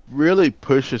really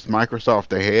pushes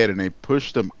Microsoft ahead, and they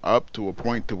push them up to a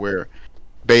point to where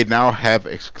they now have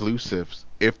exclusives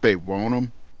if they want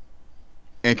them,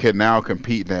 and can now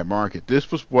compete in that market.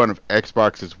 This was one of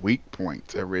Xbox's weak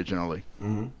points originally.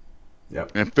 Mhm.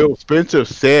 Yep. And Phil Spencer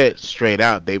said straight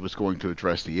out they was going to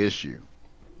address the issue.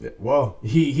 Well,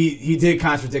 he did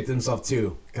contradict himself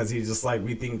too, because he's just like,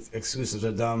 we think exclusives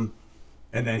are dumb,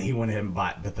 and then he went ahead and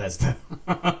bought Bethesda.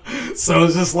 So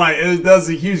it's just like there's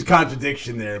a huge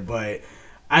contradiction there. But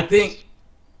I think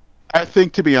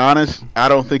to be honest, I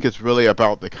don't think it's really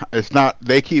about it's not.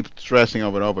 They keep stressing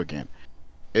over and over again.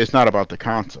 It's not about the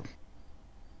console.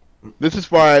 This is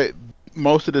why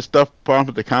most of the stuff problems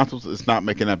with the consoles is not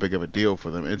making that big of a deal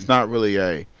for them. It's not really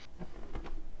a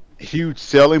huge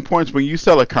selling points. When you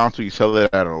sell a console, you sell it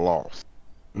at a loss.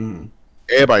 mm,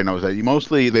 Everybody knows that.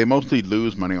 They mostly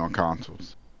lose money on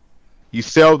consoles. You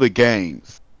sell the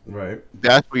games. right.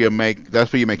 That's where you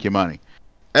make your money.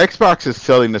 Xbox is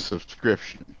selling the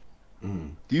subscription.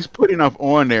 Mm. He's putting enough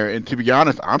on there, and to be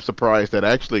honest, I'm surprised that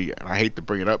actually, and I hate to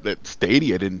bring it up, that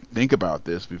Stadia didn't think about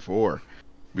this before.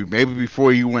 Maybe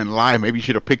before you went live, maybe you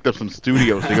should have picked up some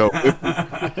studios to go with.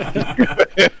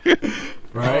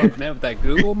 Right. Man, with that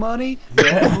Google money?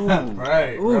 Yeah.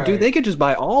 Right. Ooh, right. dude, they could just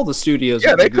buy all the studios.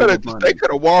 Yeah, with they the Google could money.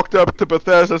 have walked up to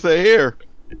Bethesda and said, "Here."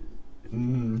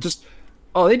 Mm. Just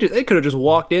they could have just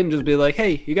walked in and just be like,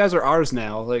 "Hey, you guys are ours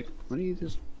now." Like, what do you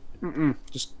just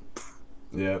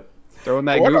Yep. throwing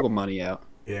that What Google money out?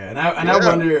 Yeah, and I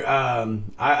wonder.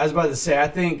 I was about to say, I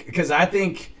think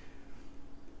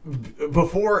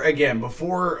before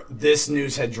this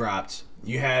news had dropped,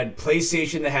 you had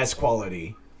PlayStation that has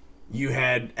quality, you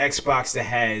had Xbox that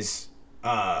has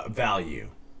value.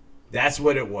 That's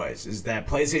what it was. Is that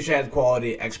PlayStation had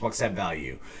quality, Xbox had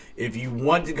value. If you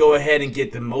want to go ahead and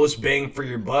get the most bang for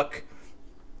your buck,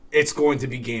 it's going to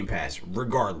be Game Pass,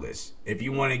 regardless. If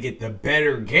you want to get the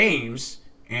better games.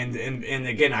 And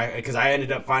again, because I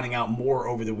ended up finding out more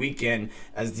over the weekend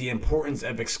as the importance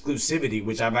of exclusivity,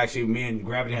 which me and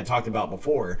Gravity had talked about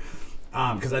before.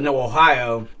 Because I know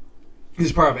Ohio,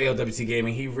 he's part of ALWT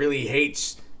Gaming, he really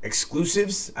hates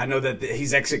exclusives. I know that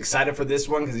he's actually excited for this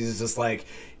one because he's just like,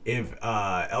 if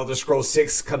Elder Scrolls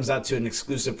 6 comes out to an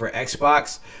exclusive for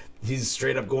Xbox, he's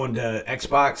straight up going to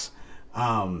Xbox.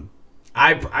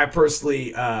 I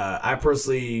personally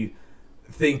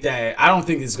think that I don't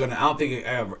think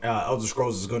Elder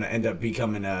Scrolls is going to end up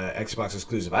becoming a Xbox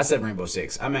exclusive. I said Rainbow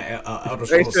Six. I meant Elder Scrolls.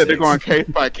 They said 6. they're going case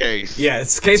by case. Yeah,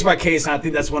 it's case by case, and I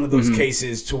think that's one of those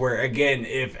cases to where, again,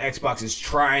 if Xbox is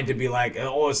trying to be like,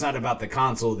 oh, it's not about the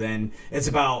console, then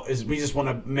we just want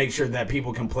to make sure that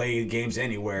people can play games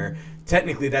anywhere.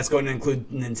 Technically, that's going to include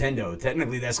Nintendo.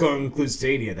 Technically, that's going to include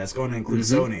Stadia. That's going to include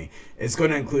Sony. It's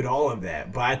going to include all of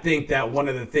that. But I think that one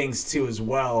of the things, too, as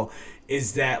well,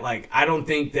 is that, like, I don't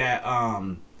think that,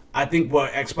 I think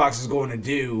what Xbox is going to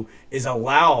do is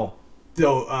allow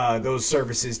those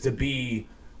services to be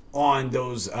on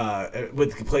those,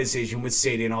 with the PlayStation, with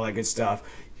Stadia and all that good stuff.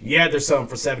 Yeah, they're selling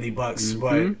for $70,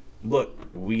 but look,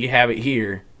 we have it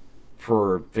here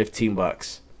for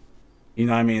 $15. You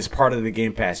know what I mean? It's part of the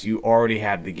Game Pass. You already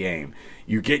have the game.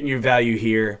 You're getting your value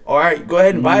here. All right, go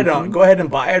ahead and buy it on. Go ahead and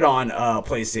buy it on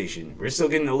PlayStation. We're still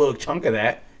getting a little chunk of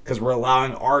that because we're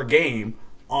allowing our game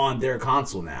on their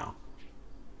console now.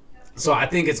 So I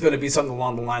think it's going to be something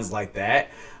along the lines like that.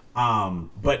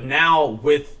 But now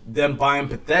with them buying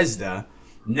Bethesda,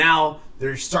 now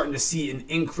they're starting to see an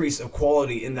increase of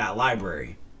quality in that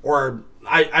library. Or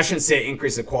I shouldn't say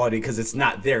increase of quality because it's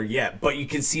not there yet, but you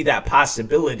can see that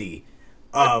possibility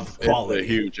of quality. It's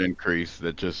a huge increase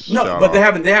that just but they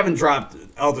haven't dropped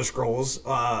Elder Scrolls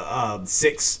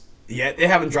 6 yet. They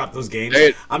haven't dropped those games.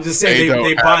 I'm just saying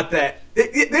they bought that.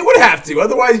 They would have to,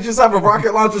 otherwise you just have a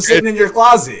rocket launcher sitting in your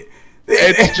closet.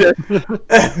 It's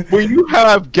just when you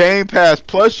have Game Pass,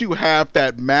 plus you have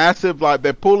that massive, like,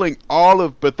 they're pulling all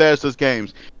of Bethesda's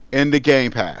games into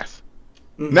Game Pass.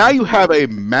 Mm-hmm. Now you have a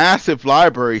massive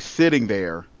library sitting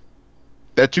there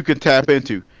that you can tap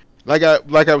into. like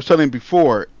I was telling you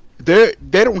before, they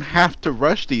don't have to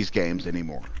rush these games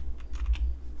anymore.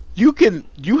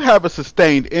 You have a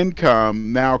sustained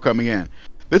income now coming in.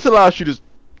 This allows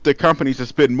the companies to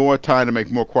spend more time to make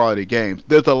more quality games.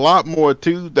 There's a lot more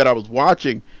too that I was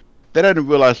watching that I didn't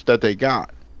realize that they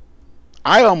got.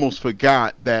 I almost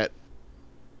forgot that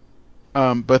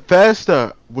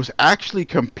Bethesda was actually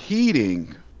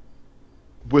competing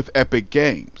with Epic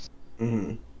Games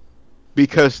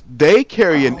because they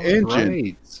carry an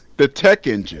engine, the tech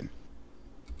engine,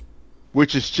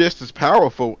 which is just as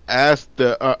powerful as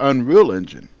the Unreal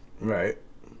Engine. Right.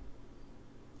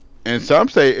 And some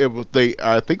say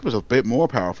I think it was a bit more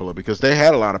powerful because they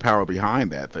had a lot of power behind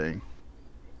that thing.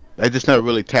 They just never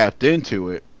really tapped into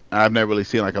it. I've never really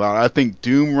seen like a lot. I think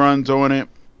Doom runs on it.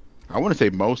 I want to say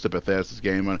most of Bethesda's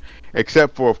game on,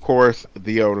 except for of course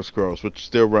the Elder Scrolls, which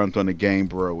still runs on the Game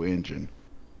Bro engine,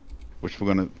 which we're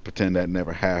gonna pretend that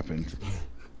never happened.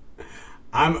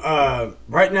 I'm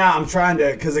right now I'm trying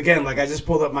to, because again, like I just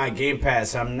pulled up my Game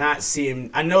Pass. I'm not seeing.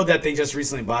 I know that they just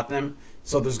recently bought them,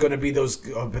 so there's going to be those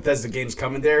Bethesda games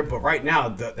coming there. But right now,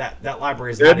 that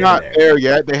library is They're not not in there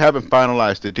yet. They haven't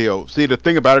finalized the deal. See, the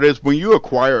thing about it is, when you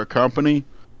acquire a company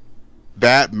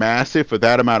that massive for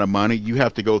that amount of money, you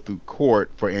have to go through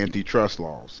court for antitrust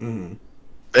laws. Mm-hmm.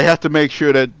 They have to make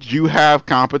sure that you have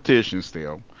competition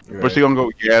still. Right. But they're gonna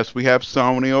go, yes, we have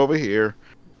Sony over here.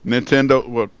 Nintendo,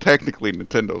 well, technically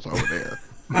Nintendo's over there.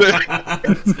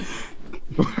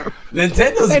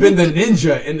 Nintendo's been the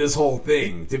ninja in this whole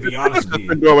thing, to be honest with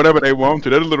you. Do whatever they want to.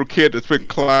 They're a little kid that's been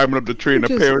climbing up the tree, and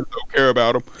the parents don't care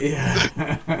about them.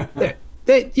 Yeah.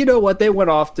 They, you know what? They went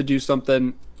off to do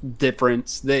something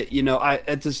different. That, you know,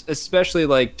 especially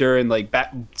like during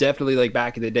definitely like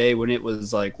back in the day when it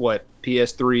was like what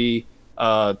PS3,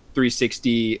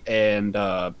 360, and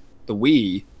the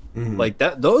Wii. Mm-hmm. Like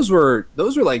that, those were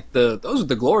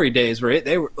the glory days where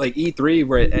they were like E3,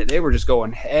 where they were just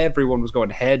going, everyone was going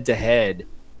head to head,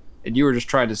 and you were just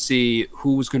trying to see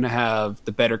who was going to have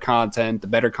the better content, the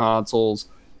better consoles.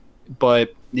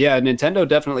 But yeah, Nintendo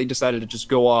definitely decided to just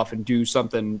go off and do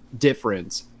something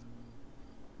different,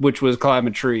 which was climb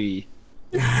a tree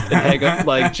and hang up,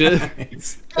 like just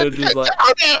like, down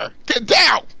there, get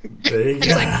down. There you go.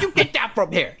 He's like, you get down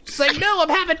from here. It's like, no, I'm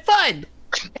having fun.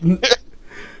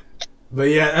 But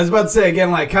yeah, I was about to say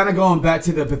again, like kind of going back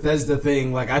to the Bethesda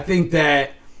thing, like I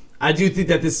do think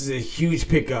that this is a huge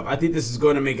pickup. I think this is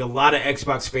going to make a lot of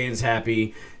Xbox fans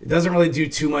happy. It doesn't really do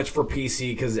too much for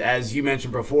PC because, as you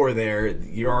mentioned before there,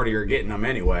 you already are getting them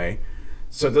anyway.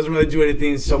 So it doesn't really do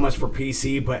anything so much for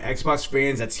PC, but Xbox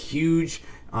fans, that's huge.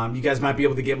 You guys might be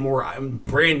able to get more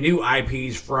brand new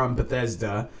IPs from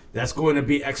Bethesda. That's going to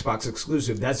be Xbox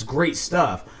exclusive. That's great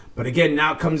stuff. But again,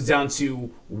 now it comes down to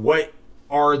what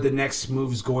are the next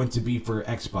moves going to be for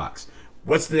Xbox?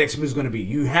 What's the next moves going to be?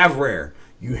 You have Rare.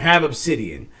 You have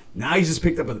Obsidian. Now you just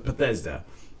picked up a Bethesda.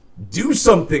 Do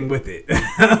something with it.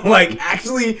 Like,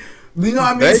 actually, you know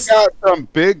what I mean? They got some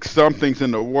big somethings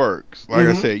in the works. Like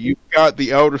I said, you've got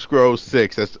the Elder Scrolls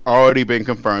 6 that's already been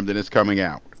confirmed and it's coming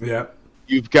out. Yep.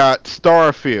 You've got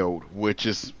Starfield, which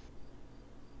is...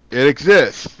 It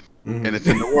exists. And it's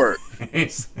in the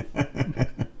works.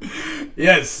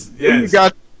 Yes.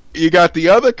 You got the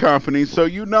other companies, so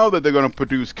you know that they're going to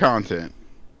produce content.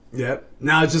 Yep.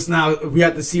 Now we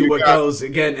have to see what goes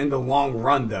again in the long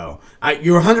run, though.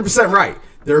 You're 100% right.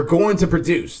 They're going to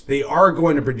produce. They are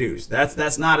going to produce.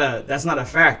 That's not a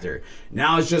factor.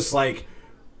 Now it's just like,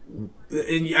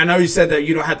 I know you said that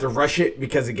you don't have to rush it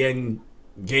because again,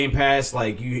 Game Pass,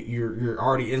 like you're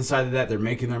already inside of that. They're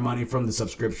making their money from the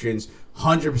subscriptions.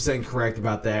 100% correct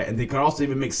about that, and they can also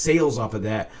even make sales off of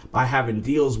that by having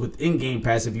deals within Game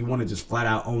Pass if you want to just flat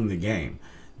out own the game.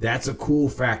 That's a cool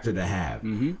factor to have.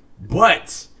 Mm-hmm.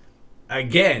 But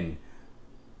again,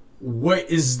 what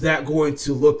is that going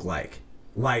to look like?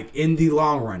 Like in the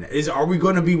long run, are we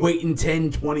going to be waiting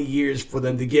 10, 20 years for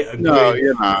them to get a No, good?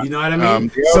 you're not. You know what I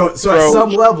mean? So at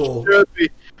some level,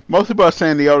 most people are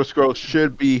saying the Elder Scrolls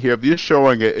should be here. If you're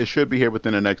showing it, it should be here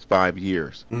within the next 5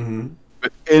 years. Mm-hmm.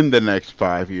 Within the next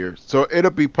 5 years, so it'll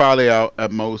be probably out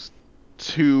at most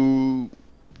 1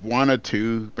 or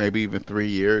 2, maybe even 3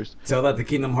 years. Tell that to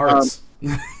Kingdom Hearts.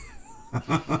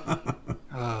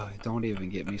 Don't even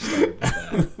get me started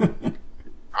with that.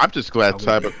 I'm just glad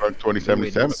Cyberpunk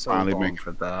 2077 finally making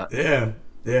for that.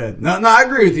 Yeah. No, I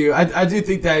agree with you. I do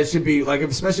think that it should be like,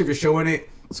 especially if you're showing it,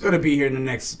 it's going to be here in the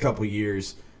next couple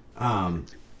years.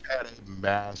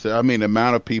 Massive. I mean, the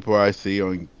amount of people I see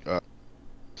on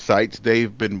sites,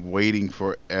 they've been waiting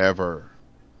forever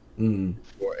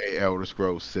for a Elder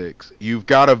Scrolls 6. You've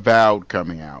got Avowed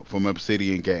coming out from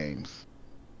Obsidian Games.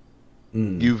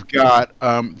 You've got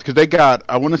because they got,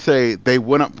 I want to say they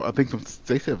went up, I think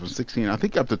they said from 16, I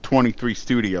think up to 23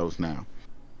 studios now,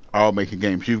 all making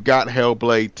games. You've got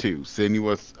Hellblade 2,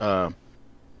 Senua's I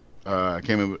can't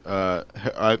remember,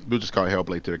 we'll just call it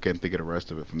Hellblade 2. I can't think of the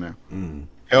rest of it from there.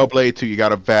 Hellblade 2, you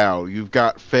got Avowed, you've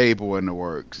got Fable in the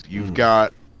works, you've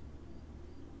got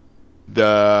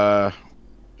the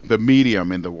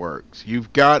Medium in the works.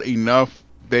 You've got enough,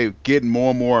 they get more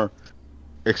and more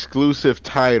exclusive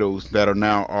titles that are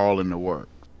now all in the works.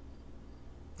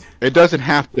 It doesn't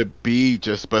have to be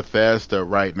just Bethesda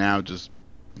right now, just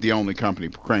the only company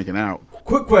cranking out.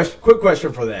 Quick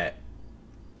question for that.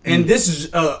 And this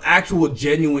is an actual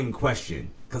genuine question,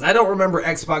 because I don't remember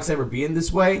Xbox ever being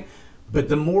this way, but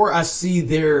the more I see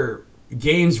their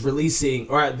games releasing,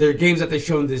 or their games that they've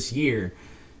shown this year,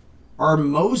 are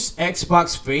most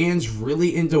Xbox fans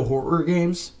really into horror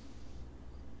games?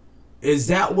 Is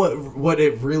that what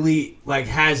it really like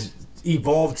has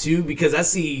evolved to? Because I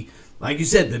see, like you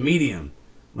said, the Medium,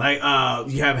 like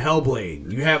you have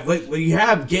Hellblade, you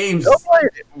have games. Hellblade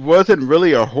wasn't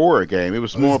really a horror game; it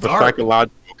was more of a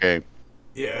psychological game.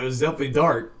 Yeah, it was definitely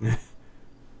dark.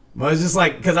 But it's just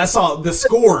like, because I saw the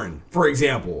Scorn, for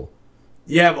example.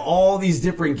 You have all these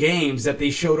different games that they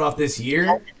showed off this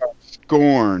year.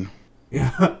 Scorn.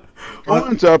 Yeah.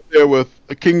 Scorn's up there with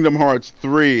Kingdom Hearts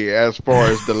 3 as far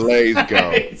as delays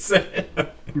go.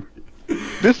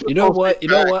 You know what?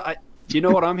 You know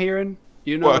what I'm hearing?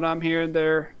 You know what I'm hearing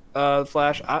there,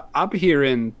 Flash? I'm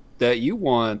hearing that you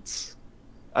want.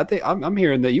 I think I'm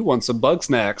hearing that you want some bug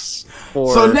snacks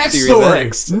for. So next Series story.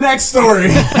 X. Next story.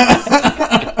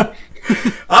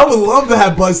 I would love to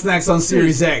have bug snacks on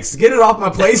Series X. Get it off my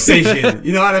PlayStation.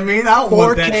 You know what I mean? I don't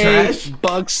want that trash.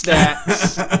 Bug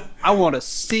snacks. I want to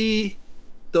see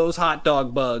those hot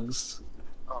dog bugs.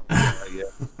 Yeah.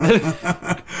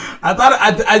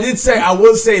 I did say, I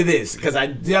will say this, because I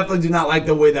definitely do not like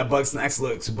the way that Bug Snacks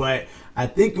looks, but I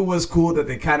think it was cool that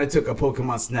they kind of took a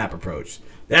Pokemon Snap approach.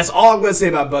 That's all I'm going to say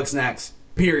about Bug Snacks,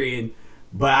 period.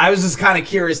 But I was just kind of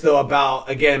curious, though, about,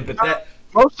 again, but that...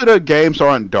 Most of the games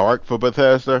aren't dark for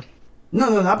Bethesda.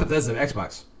 No, not Bethesda,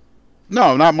 Xbox.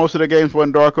 No, not most of the games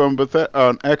weren't dark on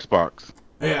Xbox.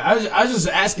 Yeah, I was just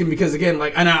asking because, again,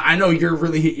 like, I know you're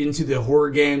really into the horror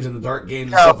games and the dark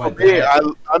games and stuff like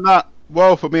that. I'm not.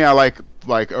 Well, for me, I like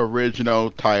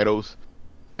original titles,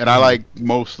 and I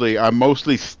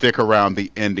mostly stick around the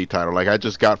indie title. Like I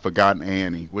just got Forgotten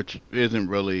Annie, which isn't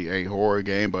really a horror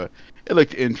game, but it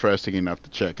looked interesting enough to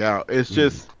check out. It's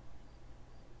just.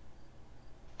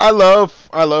 I love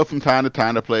from time to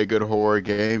time to play a good horror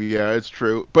game. Yeah, it's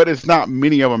true, but it's not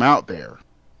many of them out there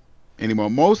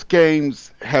anymore. Most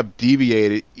games have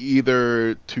deviated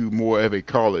either to more of a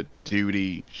Call of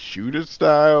Duty shooter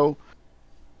style,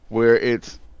 where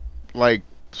it's like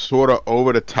sort of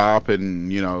over the top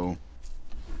and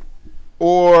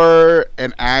or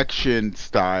an action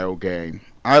style game.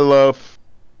 I like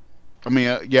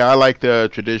the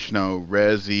traditional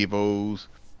Res Evils.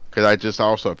 Because I just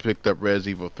also picked up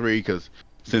Resident Evil 3, because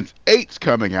since 8's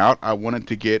coming out, I wanted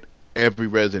to get every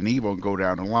Resident Evil and go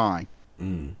down the line.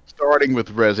 Starting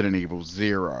with Resident Evil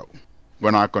 0.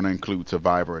 We're not going to include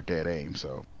Survivor or Dead Aim,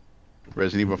 so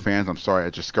Resident Evil fans, I'm sorry I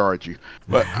just scarred you.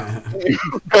 But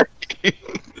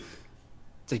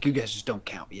it's like you guys just don't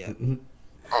count yet.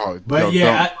 But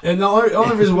and the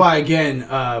only reason why, again,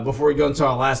 before we go into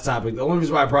our last topic, the only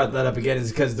reason why I brought that up again is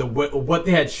because what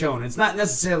they had shown. It's not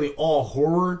necessarily all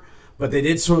horror, but they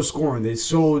did show Scorn. They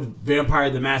showed Vampire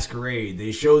the Masquerade.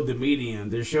 They showed the Medium.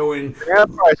 They're showing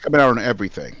Vampire's coming out on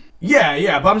everything.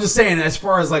 Yeah, but I'm just saying, as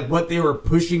far as like what they were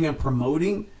pushing and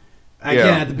promoting,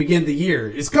 again at the beginning of the year,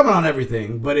 it's coming on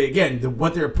everything. But again,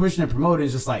 what they're pushing and promoting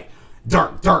is just like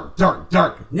dark,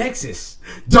 Nexus,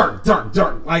 dark.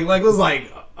 Like it was like.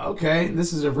 Okay,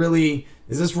 is this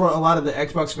what a lot of the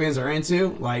Xbox fans are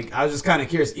into? Like, I was just kind of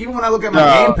curious. Even when I look at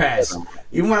my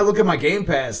Game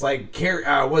Pass, like,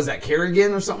 was that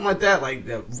Kerrigan or something like that? Like,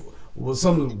 that was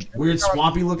some weird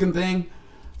swampy looking thing.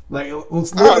 Like, it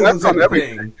looks like a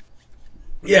thing.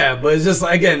 Yeah, but it's just,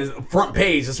 again, it's front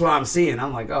page. That's what I'm seeing.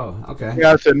 I'm like, oh, okay.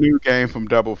 Yeah, it's a new game from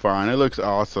Double Fine. It looks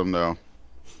awesome, though.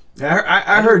 Yeah,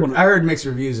 I heard mixed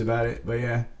reviews about it, but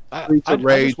yeah. I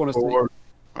just want to say...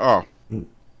 Oh.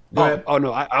 Oh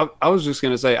no! I was just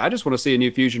gonna say I just want to see a new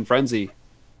Fusion Frenzy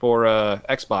for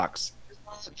Xbox.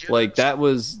 Like that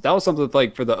was something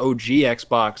like for the OG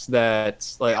Xbox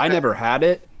that like I never had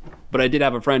it, but I did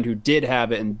have a friend who did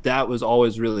have it, and that was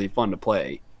always really fun to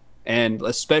play. And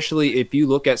especially if you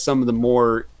look at some of the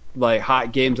more like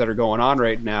hot games that are going on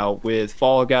right now with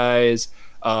Fall Guys,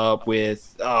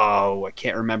 with I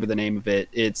can't remember the name of it.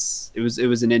 It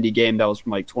was an indie game that was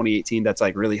from like 2018 that's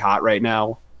like really hot right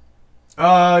now.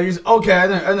 Okay,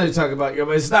 I know you're talking about, but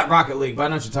it's not Rocket League, but I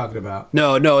know what you're talking about.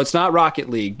 No, it's not Rocket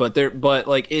League, but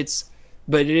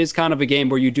it is kind of a game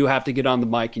where you do have to get on the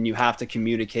mic and you have to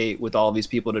communicate with all these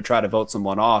people to try to vote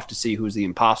someone off to see who's the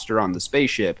imposter on the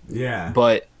spaceship. Yeah.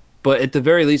 But at the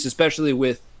very least, especially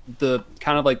with the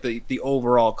kind of like the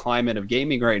overall climate of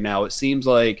gaming right now, it seems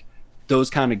like those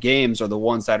kind of games are the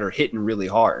ones that are hitting really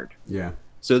hard. Yeah.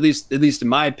 So at least in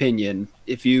my opinion,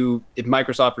 if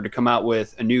Microsoft were to come out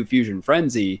with a new Fusion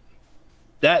Frenzy,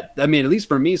 at least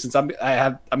for me, since I'm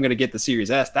going to get the Series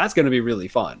S, that's going to be really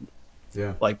fun.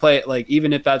 Yeah. Like play it, like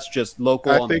even if that's just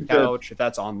local on the couch, if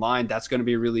that's online, that's going to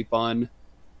be really fun.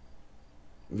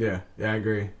 Yeah, I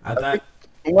agree.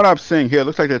 What I'm seeing here, it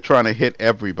looks like they're trying to hit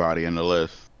everybody in the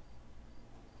list.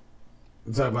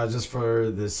 I'm talking about just for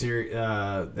the series,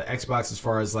 the Xbox, as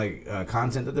far as like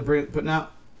content that they're putting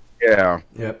out. Yeah.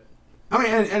 Yep.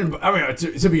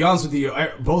 To be honest with you,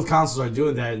 both consoles are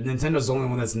doing that. Nintendo's the only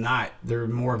one that's not. They're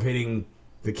more of hitting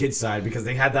the kids side because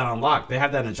they had that unlocked. They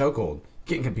have that in a chokehold.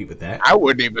 Can't compete with that. I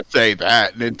wouldn't even say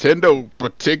that. Nintendo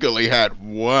particularly had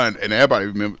one, and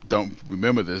everybody don't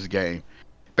remember this game.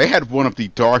 They had one of the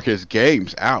darkest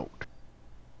games out.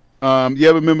 You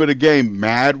ever remember the game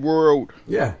Mad World?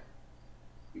 Yeah.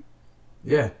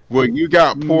 Yeah. Where you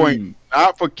got points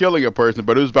not for killing a person,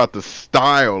 but it was about the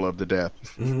style of the death.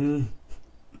 Mm-hmm.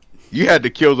 You had to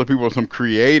kill the people in some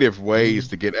creative ways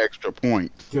to get extra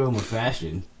points. Kill them with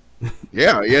fashion.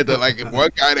 Yeah, you had to, like,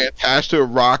 one guy that attached to a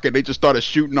rock and they just started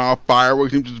shooting off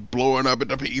fireworks and just blowing up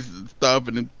into pieces and stuff.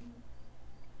 And then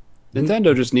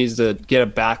Nintendo just needs to get a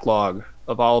backlog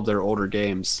of all of their older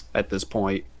games at this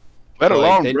point. Let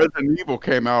alone Resident Evil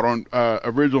came out on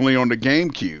originally on the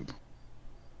GameCube.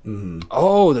 Mm-hmm.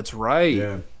 Oh, that's right.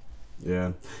 Yeah.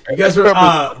 You guys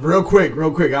remember, real quick.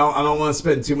 I don't want to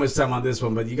spend too much time on this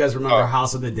one, but you guys remember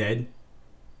House of the Dead?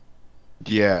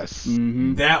 Yes.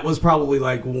 Mm-hmm. That was probably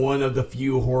like one of the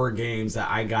few horror games that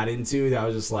I got into that I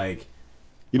was just like,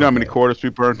 you know how many quarters we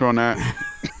burnt on that?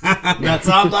 That's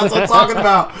what I'm talking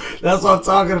about. That's what I'm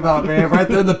talking about, man. Right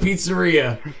there in the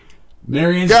pizzeria.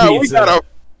 Marion's Pizza.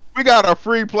 We got a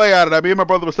free play out of that. Me and my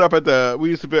brother was up at we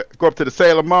used to go up to the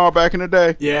Salem Mall back in the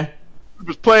day. Yeah. We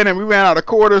was playing and we ran out of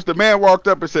quarters. The man walked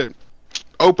up and said,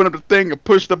 open up the thing and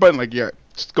push the button. Like, yeah,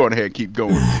 just go ahead and keep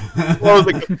going. Close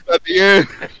at the end.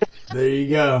 There you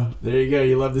go.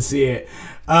 You love to see it.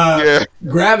 Yeah.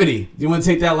 Gravity. Do you want to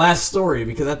take that last story?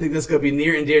 Because I think that's going to be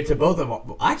near and dear to both of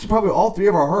them. Actually, probably all three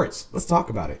of our hearts. Let's talk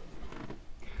about it.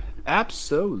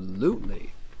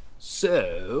 Absolutely.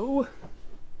 So,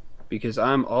 because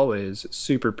I'm always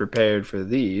super prepared for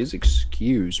these,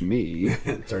 excuse me.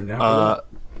 Turn down.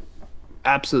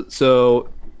 Absolutely.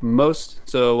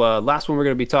 Last one we're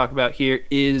going to be talking about here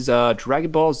is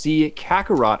Dragon Ball Z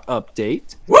Kakarot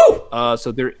update. Woo!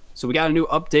 So we got a new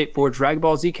update for Dragon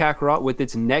Ball Z Kakarot with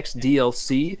its next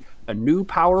DLC, A New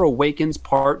Power Awakens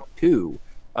Part 2.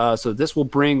 So this will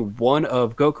bring one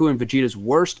of Goku and Vegeta's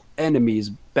worst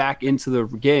enemies back into the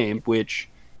game, which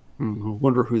I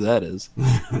wonder who that is.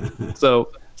 So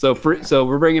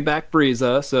we're bringing back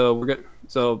Frieza.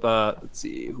 Let's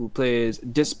see who plays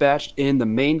Dispatched in the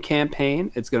main campaign.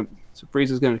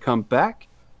 Frieza's gonna come back.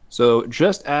 So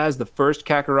just as the first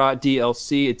Kakarot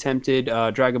DLC attempted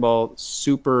Dragon Ball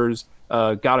Super's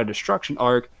God of Destruction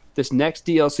arc, this next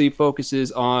DLC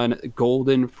focuses on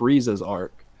Golden Frieza's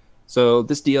arc. So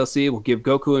this DLC will give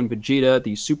Goku and Vegeta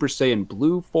the Super Saiyan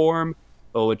Blue form,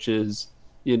 which is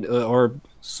or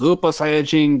Super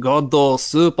Saiyajin Godo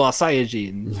Super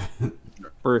Saiyajin.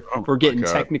 We're getting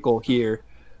technical here.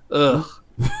 Ugh.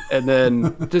 And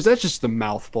then that's just a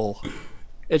mouthful.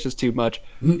 It's just too much.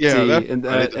 Yeah,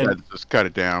 just cut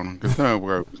it down because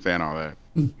we're saying all that.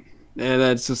 And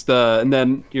that's just and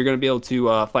then you're gonna be able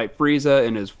to fight Frieza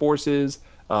and his forces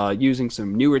using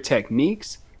some newer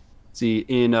techniques.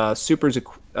 In Super's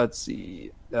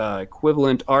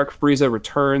equivalent arc, Frieza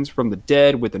returns from the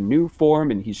dead with a new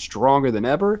form, and he's stronger than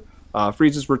ever.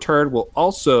 Frieza's return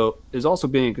is also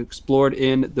being explored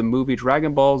in the movie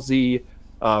Dragon Ball Z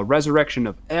Resurrection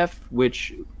of F,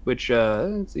 which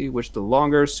the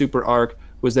longer Super arc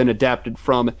was then adapted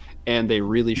from, and they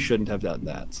really shouldn't have done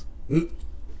that.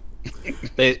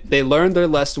 They learned their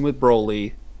lesson with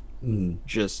Broly.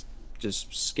 Just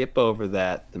skip over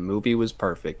that. The movie was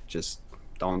perfect. Just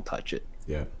don't touch it.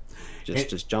 Yeah.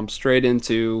 Just jump straight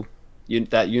into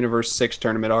that Universe 6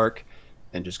 tournament arc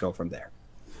and just go from there.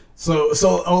 So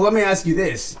let me ask you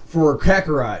this: for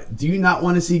Kakarot, do you not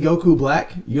want to see Goku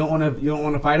Black? You don't want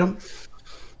to fight him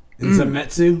in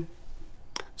Zemetsu?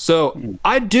 So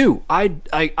I do.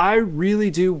 I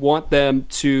really do want them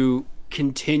to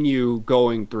continue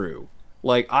going through.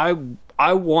 Like I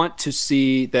want to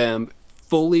see them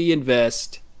fully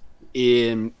invest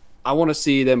in. I want to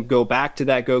see them go back to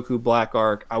that Goku Black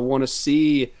arc. I want to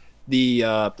see the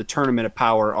Tournament of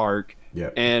Power arc.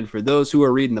 Yep. And for those who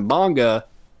are reading the manga,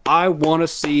 I want to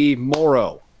see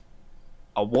Moro.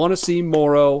 I want to see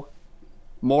Moro.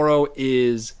 Moro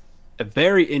is a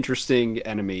very interesting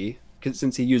enemy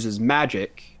since he uses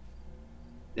magic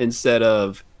instead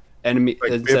of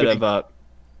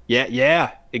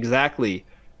yeah, exactly.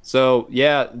 So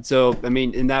I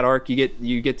mean, in that arc,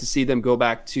 you get to see them go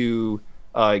back to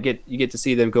you get to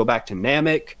see them go back to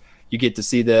Namek. You get to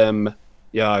see them,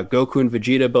 Goku and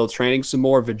Vegeta both training some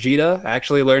more. Vegeta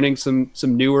actually learning some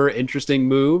newer interesting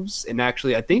moves, and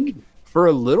actually, I think for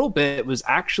a little bit was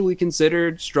actually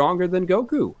considered stronger than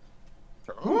Goku.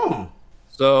 Oh,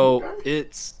 so okay.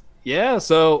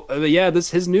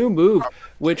 This his new move,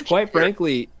 which quite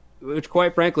frankly,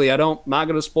 I'm not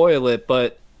going to spoil it,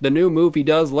 but the new move he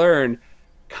does learn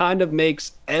kind of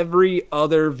makes every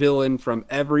other villain from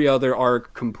every other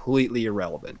arc completely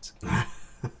irrelevant.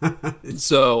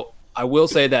 So I will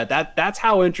say that's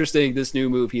how interesting this new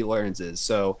move he learns is.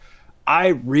 So I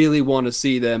really want to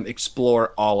see them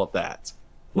explore all of that.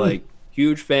 Like,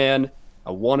 huge fan.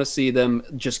 I want to see them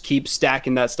just keep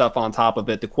stacking that stuff on top of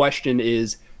it. The question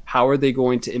is, how are they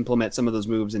going to implement some of those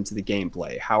moves into the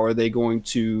gameplay? How are they going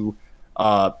to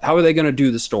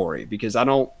do the story? Because I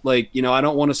don't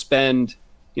want to spend,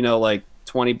 like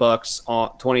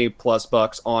 $20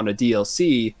 plus on a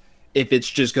DLC if it's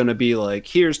just going to be like,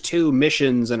 here's 2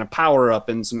 missions and a power up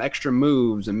and some extra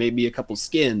moves and maybe a couple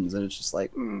skins, and it's just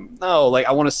like, no, like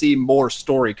I want to see more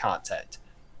story content,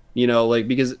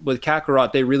 because with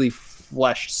Kakarot they really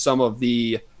fleshed some of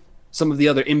the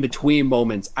other in between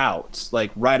moments out.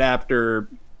 Like right after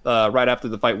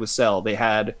the fight with Cell, they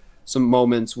had some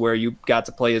moments where you got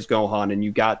to play as Gohan and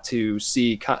you got to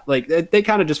see, like, they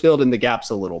kind of just filled in the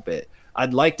gaps a little bit.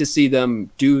 I'd like to see them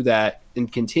do that and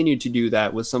continue to do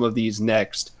that with some of these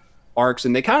next arcs.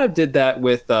 And they kind of did that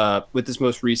with this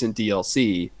most recent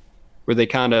DLC, where they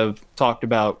kind of talked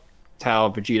about how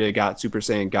Vegeta got Super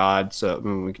Saiyan God.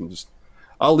 So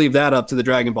I'll leave that up to the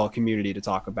Dragon Ball community to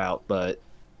talk about. But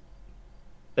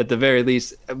at the very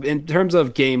least, in terms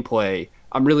of gameplay,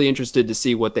 I'm really interested to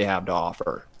see what they have to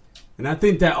offer. And I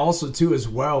think that also too, as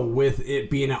well, with it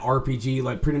being an RPG,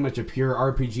 like pretty much a pure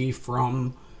RPG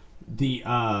from the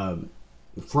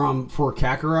for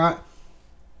Kakarot,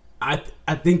 I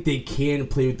think they can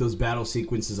play with those battle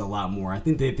sequences a lot more. I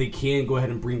think that they can go ahead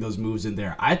and bring those moves in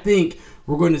there. I think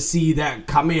we're going to see that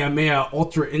Kamehameha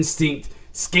Ultra Instinct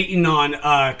skating on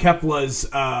Kefla's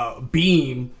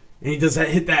beam, and he does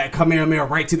hit that Kamehameha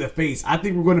right to the face. I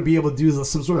think we're going to be able to do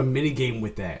some sort of mini game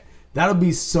with that. That'll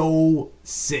be so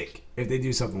sick if they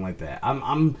do something like that.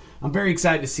 I'm very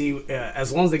excited to see,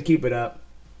 as long as they keep it up,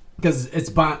 because it's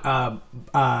Bandai,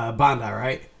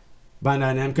 right?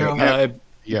 Bandai Namco.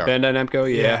 Yeah. Bandai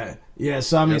Namco. Yeah.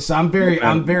 So I mean,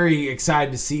 I'm very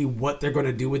excited to see what they're going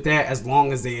to do with that, as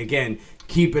long as they again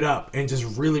keep it up and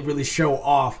just really show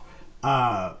off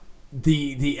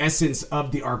the essence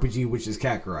of the RPG, which is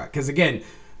Kakarot. Because again,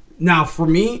 now for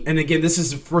me, and again, this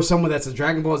is for someone that's a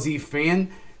Dragon Ball Z fan,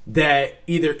 that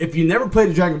either, if you never played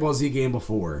a Dragon Ball Z game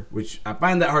before, which I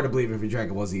find that hard to believe if you're a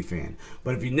Dragon Ball Z fan,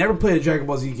 but if you never played a Dragon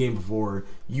Ball Z game before,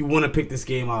 you want to pick this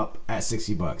game up at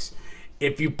 $60.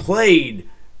 If you played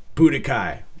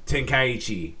Budokai,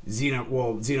 Tenkaichi,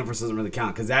 Xenoverse doesn't really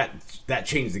count because that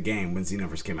changed the game when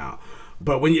Xenoverse came out.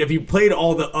 But if you played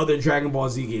all the other Dragon Ball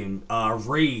Z game,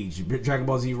 Rage, Dragon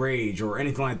Ball Z Rage, or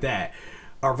anything like that,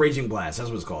 Raging Blast, that's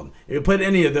what it's called. If you played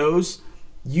any of those,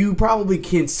 you probably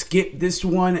can skip this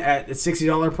one at the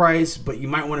 $60 price, but you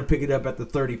might want to pick it up at the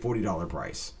 $30, $40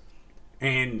 price.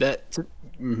 And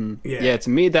to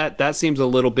me that seems a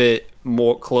little bit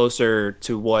more closer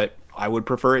to what I would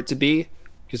prefer it to be.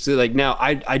 Because like now,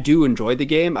 I do enjoy the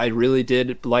game. I really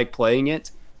did like playing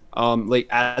it. Like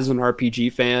as an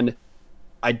RPG fan,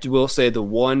 I will say the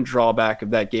one drawback of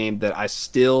that game that I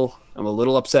still am a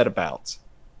little upset about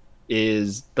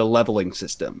is the leveling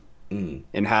system.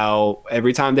 And how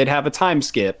every time they'd have a time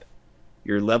skip,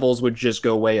 your levels would just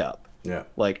go way up. Yeah.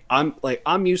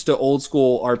 I'm used to old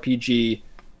school RPG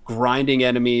grinding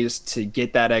enemies to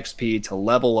get that XP to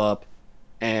level up,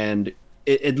 and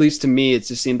at least to me, it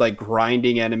just seemed like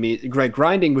grinding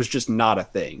was just not a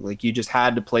thing. Like you just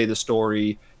had to play the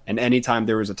story, and anytime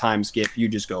there was a time skip, you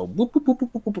just go whoop, whoop, whoop,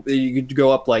 whoop, whoop, you could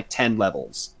go up like 10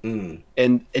 levels. And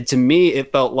to me,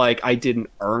 it felt like I didn't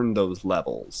earn those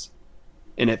levels.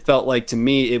 and it felt like to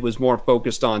me it was more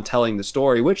focused on telling the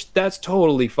story, which that's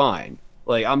totally fine.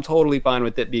 Like, I'm totally fine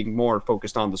with it being more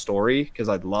focused on the story because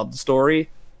I love the story,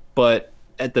 but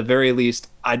at the very least,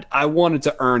 I wanted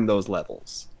to earn those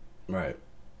levels. Right.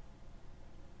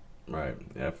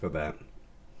 Yeah, I feel that.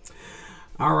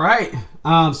 All right.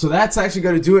 So that's actually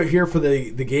going to do it here for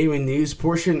the gaming news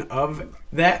portion of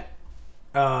that.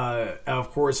 Of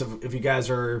course, if you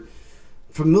guys are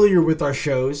familiar with our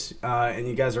shows and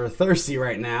you guys are thirsty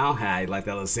right now, I like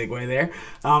that little segue there.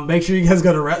 Make sure you guys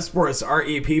go to RepSports,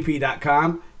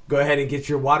 repp.com. Go ahead and get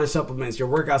your water supplements, your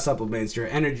workout supplements, your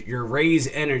energy, your Raise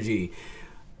Energy.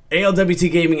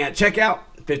 ALWT Gaming at checkout,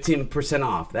 15%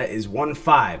 off. That is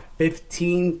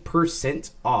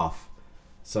 15% off.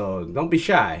 So don't be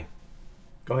shy.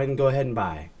 Go ahead and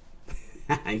buy.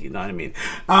 You know what I mean?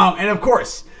 And of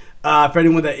course, for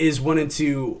anyone that is wanting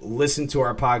to listen to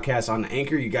our podcast on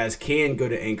Anchor, you guys can go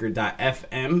to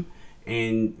anchor.fm.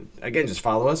 And again, just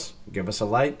follow us. Give us a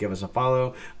like. Give us a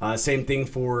follow. Same thing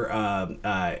for,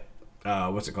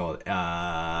 what's it called?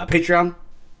 Patreon,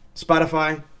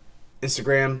 Spotify,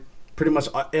 Instagram. Pretty much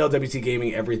ALWT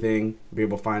Gaming, everything. Be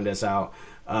able to find us out.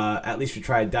 At least we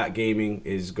tried .gaming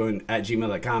is going at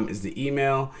gmail.com is the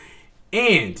email.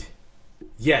 And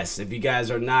yes, if you guys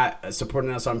are not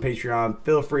supporting us on Patreon,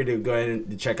 feel free to go ahead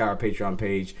and check out our Patreon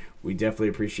page. We definitely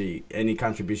appreciate any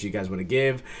contribution you guys want to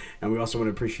give. And we also want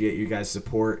to appreciate you guys'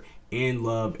 support and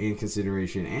love and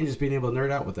consideration and just being able to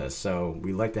nerd out with us. So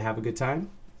we like to have a good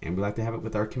time and we like to have it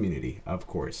with our community, of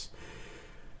course.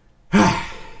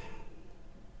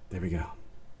 There we go.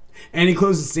 Any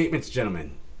closing statements,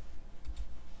 gentlemen?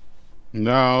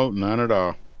 No, none at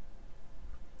all.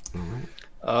 All right.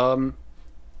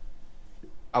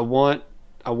 I want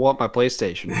my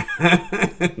PlayStation.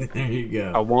 There you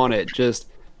go. I want it. Just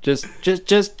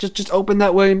open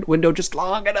that window just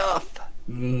long enough.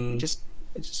 I just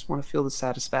want to feel the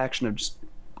satisfaction of just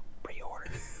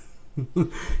pre-order.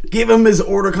 Give him his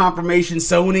order confirmation,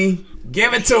 Sony.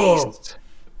 Give it to him.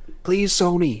 Please,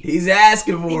 Sony. He's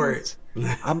asking for it.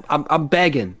 I'm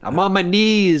begging. I'm on my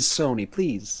knees, Sony.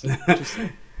 Please.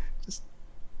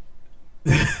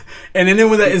 And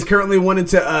anyone that is currently wanting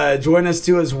to join us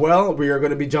too as well, we are going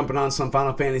to be jumping on some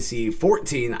Final Fantasy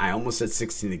 14. I almost said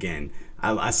 16 again.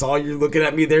 I saw you looking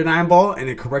at me there, 9ball, and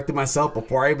it corrected myself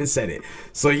before I even said it.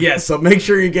 So yes, so make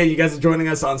sure you guys are joining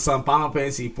us on some Final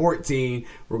Fantasy 14.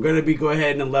 We're going to be go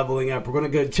ahead and leveling up. We're going to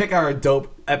go check out our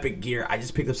dope epic gear. I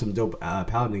just picked up some dope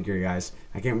Paladin gear, guys.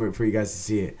 I can't wait for you guys to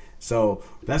see it. So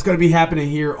that's going to be happening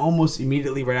here almost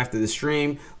immediately right after the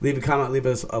stream. Leave a comment, leave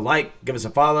us a like, give us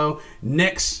a follow.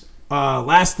 Next,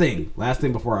 last thing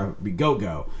before we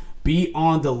go. Be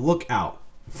on the lookout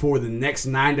for the next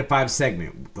 9 to 5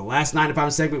 segment. The last 9 to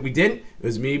 5 segment we did, it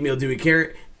was me, Mildewy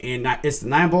Carrot, and it's the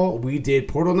 9ball. We did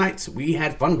Portal Nights. We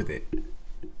had fun with it.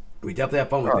 We definitely had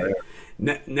fun with it.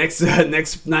 Yeah.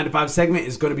 Next 9 to 5 segment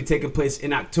is going to be taking place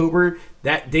in October.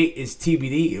 That date is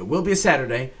TBD. It will be a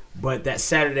Saturday, but that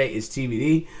Saturday is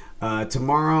TBD.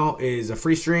 Tomorrow is a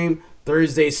free stream.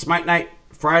 Thursday, Smite Night.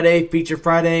 Friday, Feature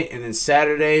Friday. And then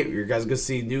Saturday, you guys are going to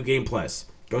see New Game Plus.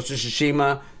 Ghost of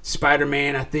Tsushima,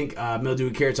 Spider-Man. I think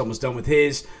Mildewy Carrot's almost done with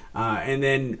his. And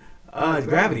then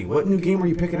Gravity. What new game are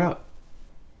you picking up?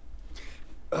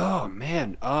 Oh,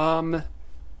 man.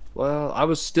 Well, I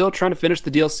was still trying to finish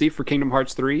the DLC for Kingdom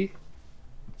Hearts 3.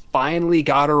 Finally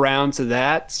got around to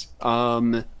that.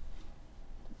 I'm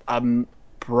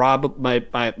probably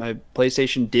my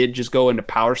PlayStation did just go into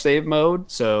power save mode,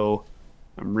 so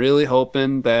I'm really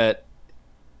hoping that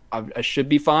I should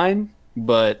be fine.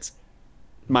 But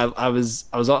I was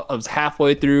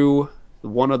halfway through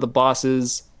one of the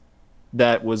bosses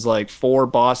that was like 4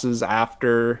 bosses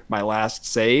after my last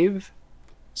save.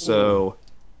 So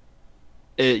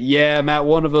I'm at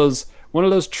one of those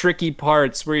tricky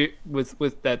parts where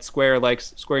with that Square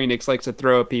Enix likes to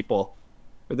throw at people,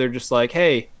 where they're just like,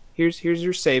 hey, here's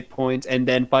your save point, and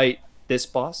then fight this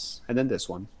boss, and then this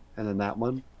one, and then that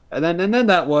one, and then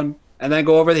that one, and then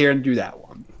go over here and do that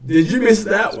one. Did you miss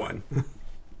that one?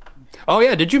 Oh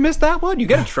yeah, did you miss that one? You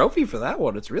get a trophy for that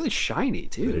one. It's really shiny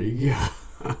too. There you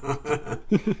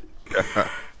go.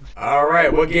 All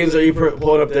right, what games are you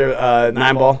pulling up there,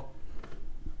 9ball?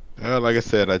 Like I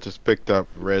said, I just picked up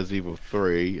Resident Evil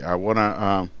 3. I'm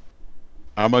gonna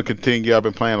continue. I've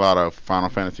been playing a lot of Final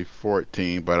Fantasy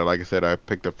 14, but like I said, I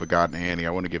picked up Forgotten Annie.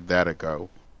 I want to give that a go.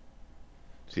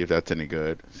 See if that's any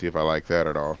good. See if I like that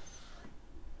at all.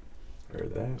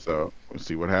 Heard that. So we'll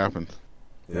see what happens.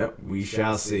 Yep, we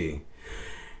shall see.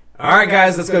 All right,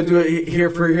 guys, let's go do it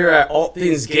here at All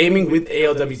Things Gaming with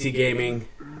ALWT Gaming.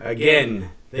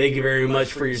 Again, thank you very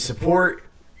much for your support.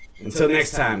 Until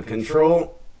next time,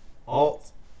 control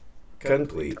Alt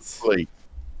completes. Complete.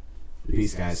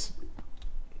 Peace, guys.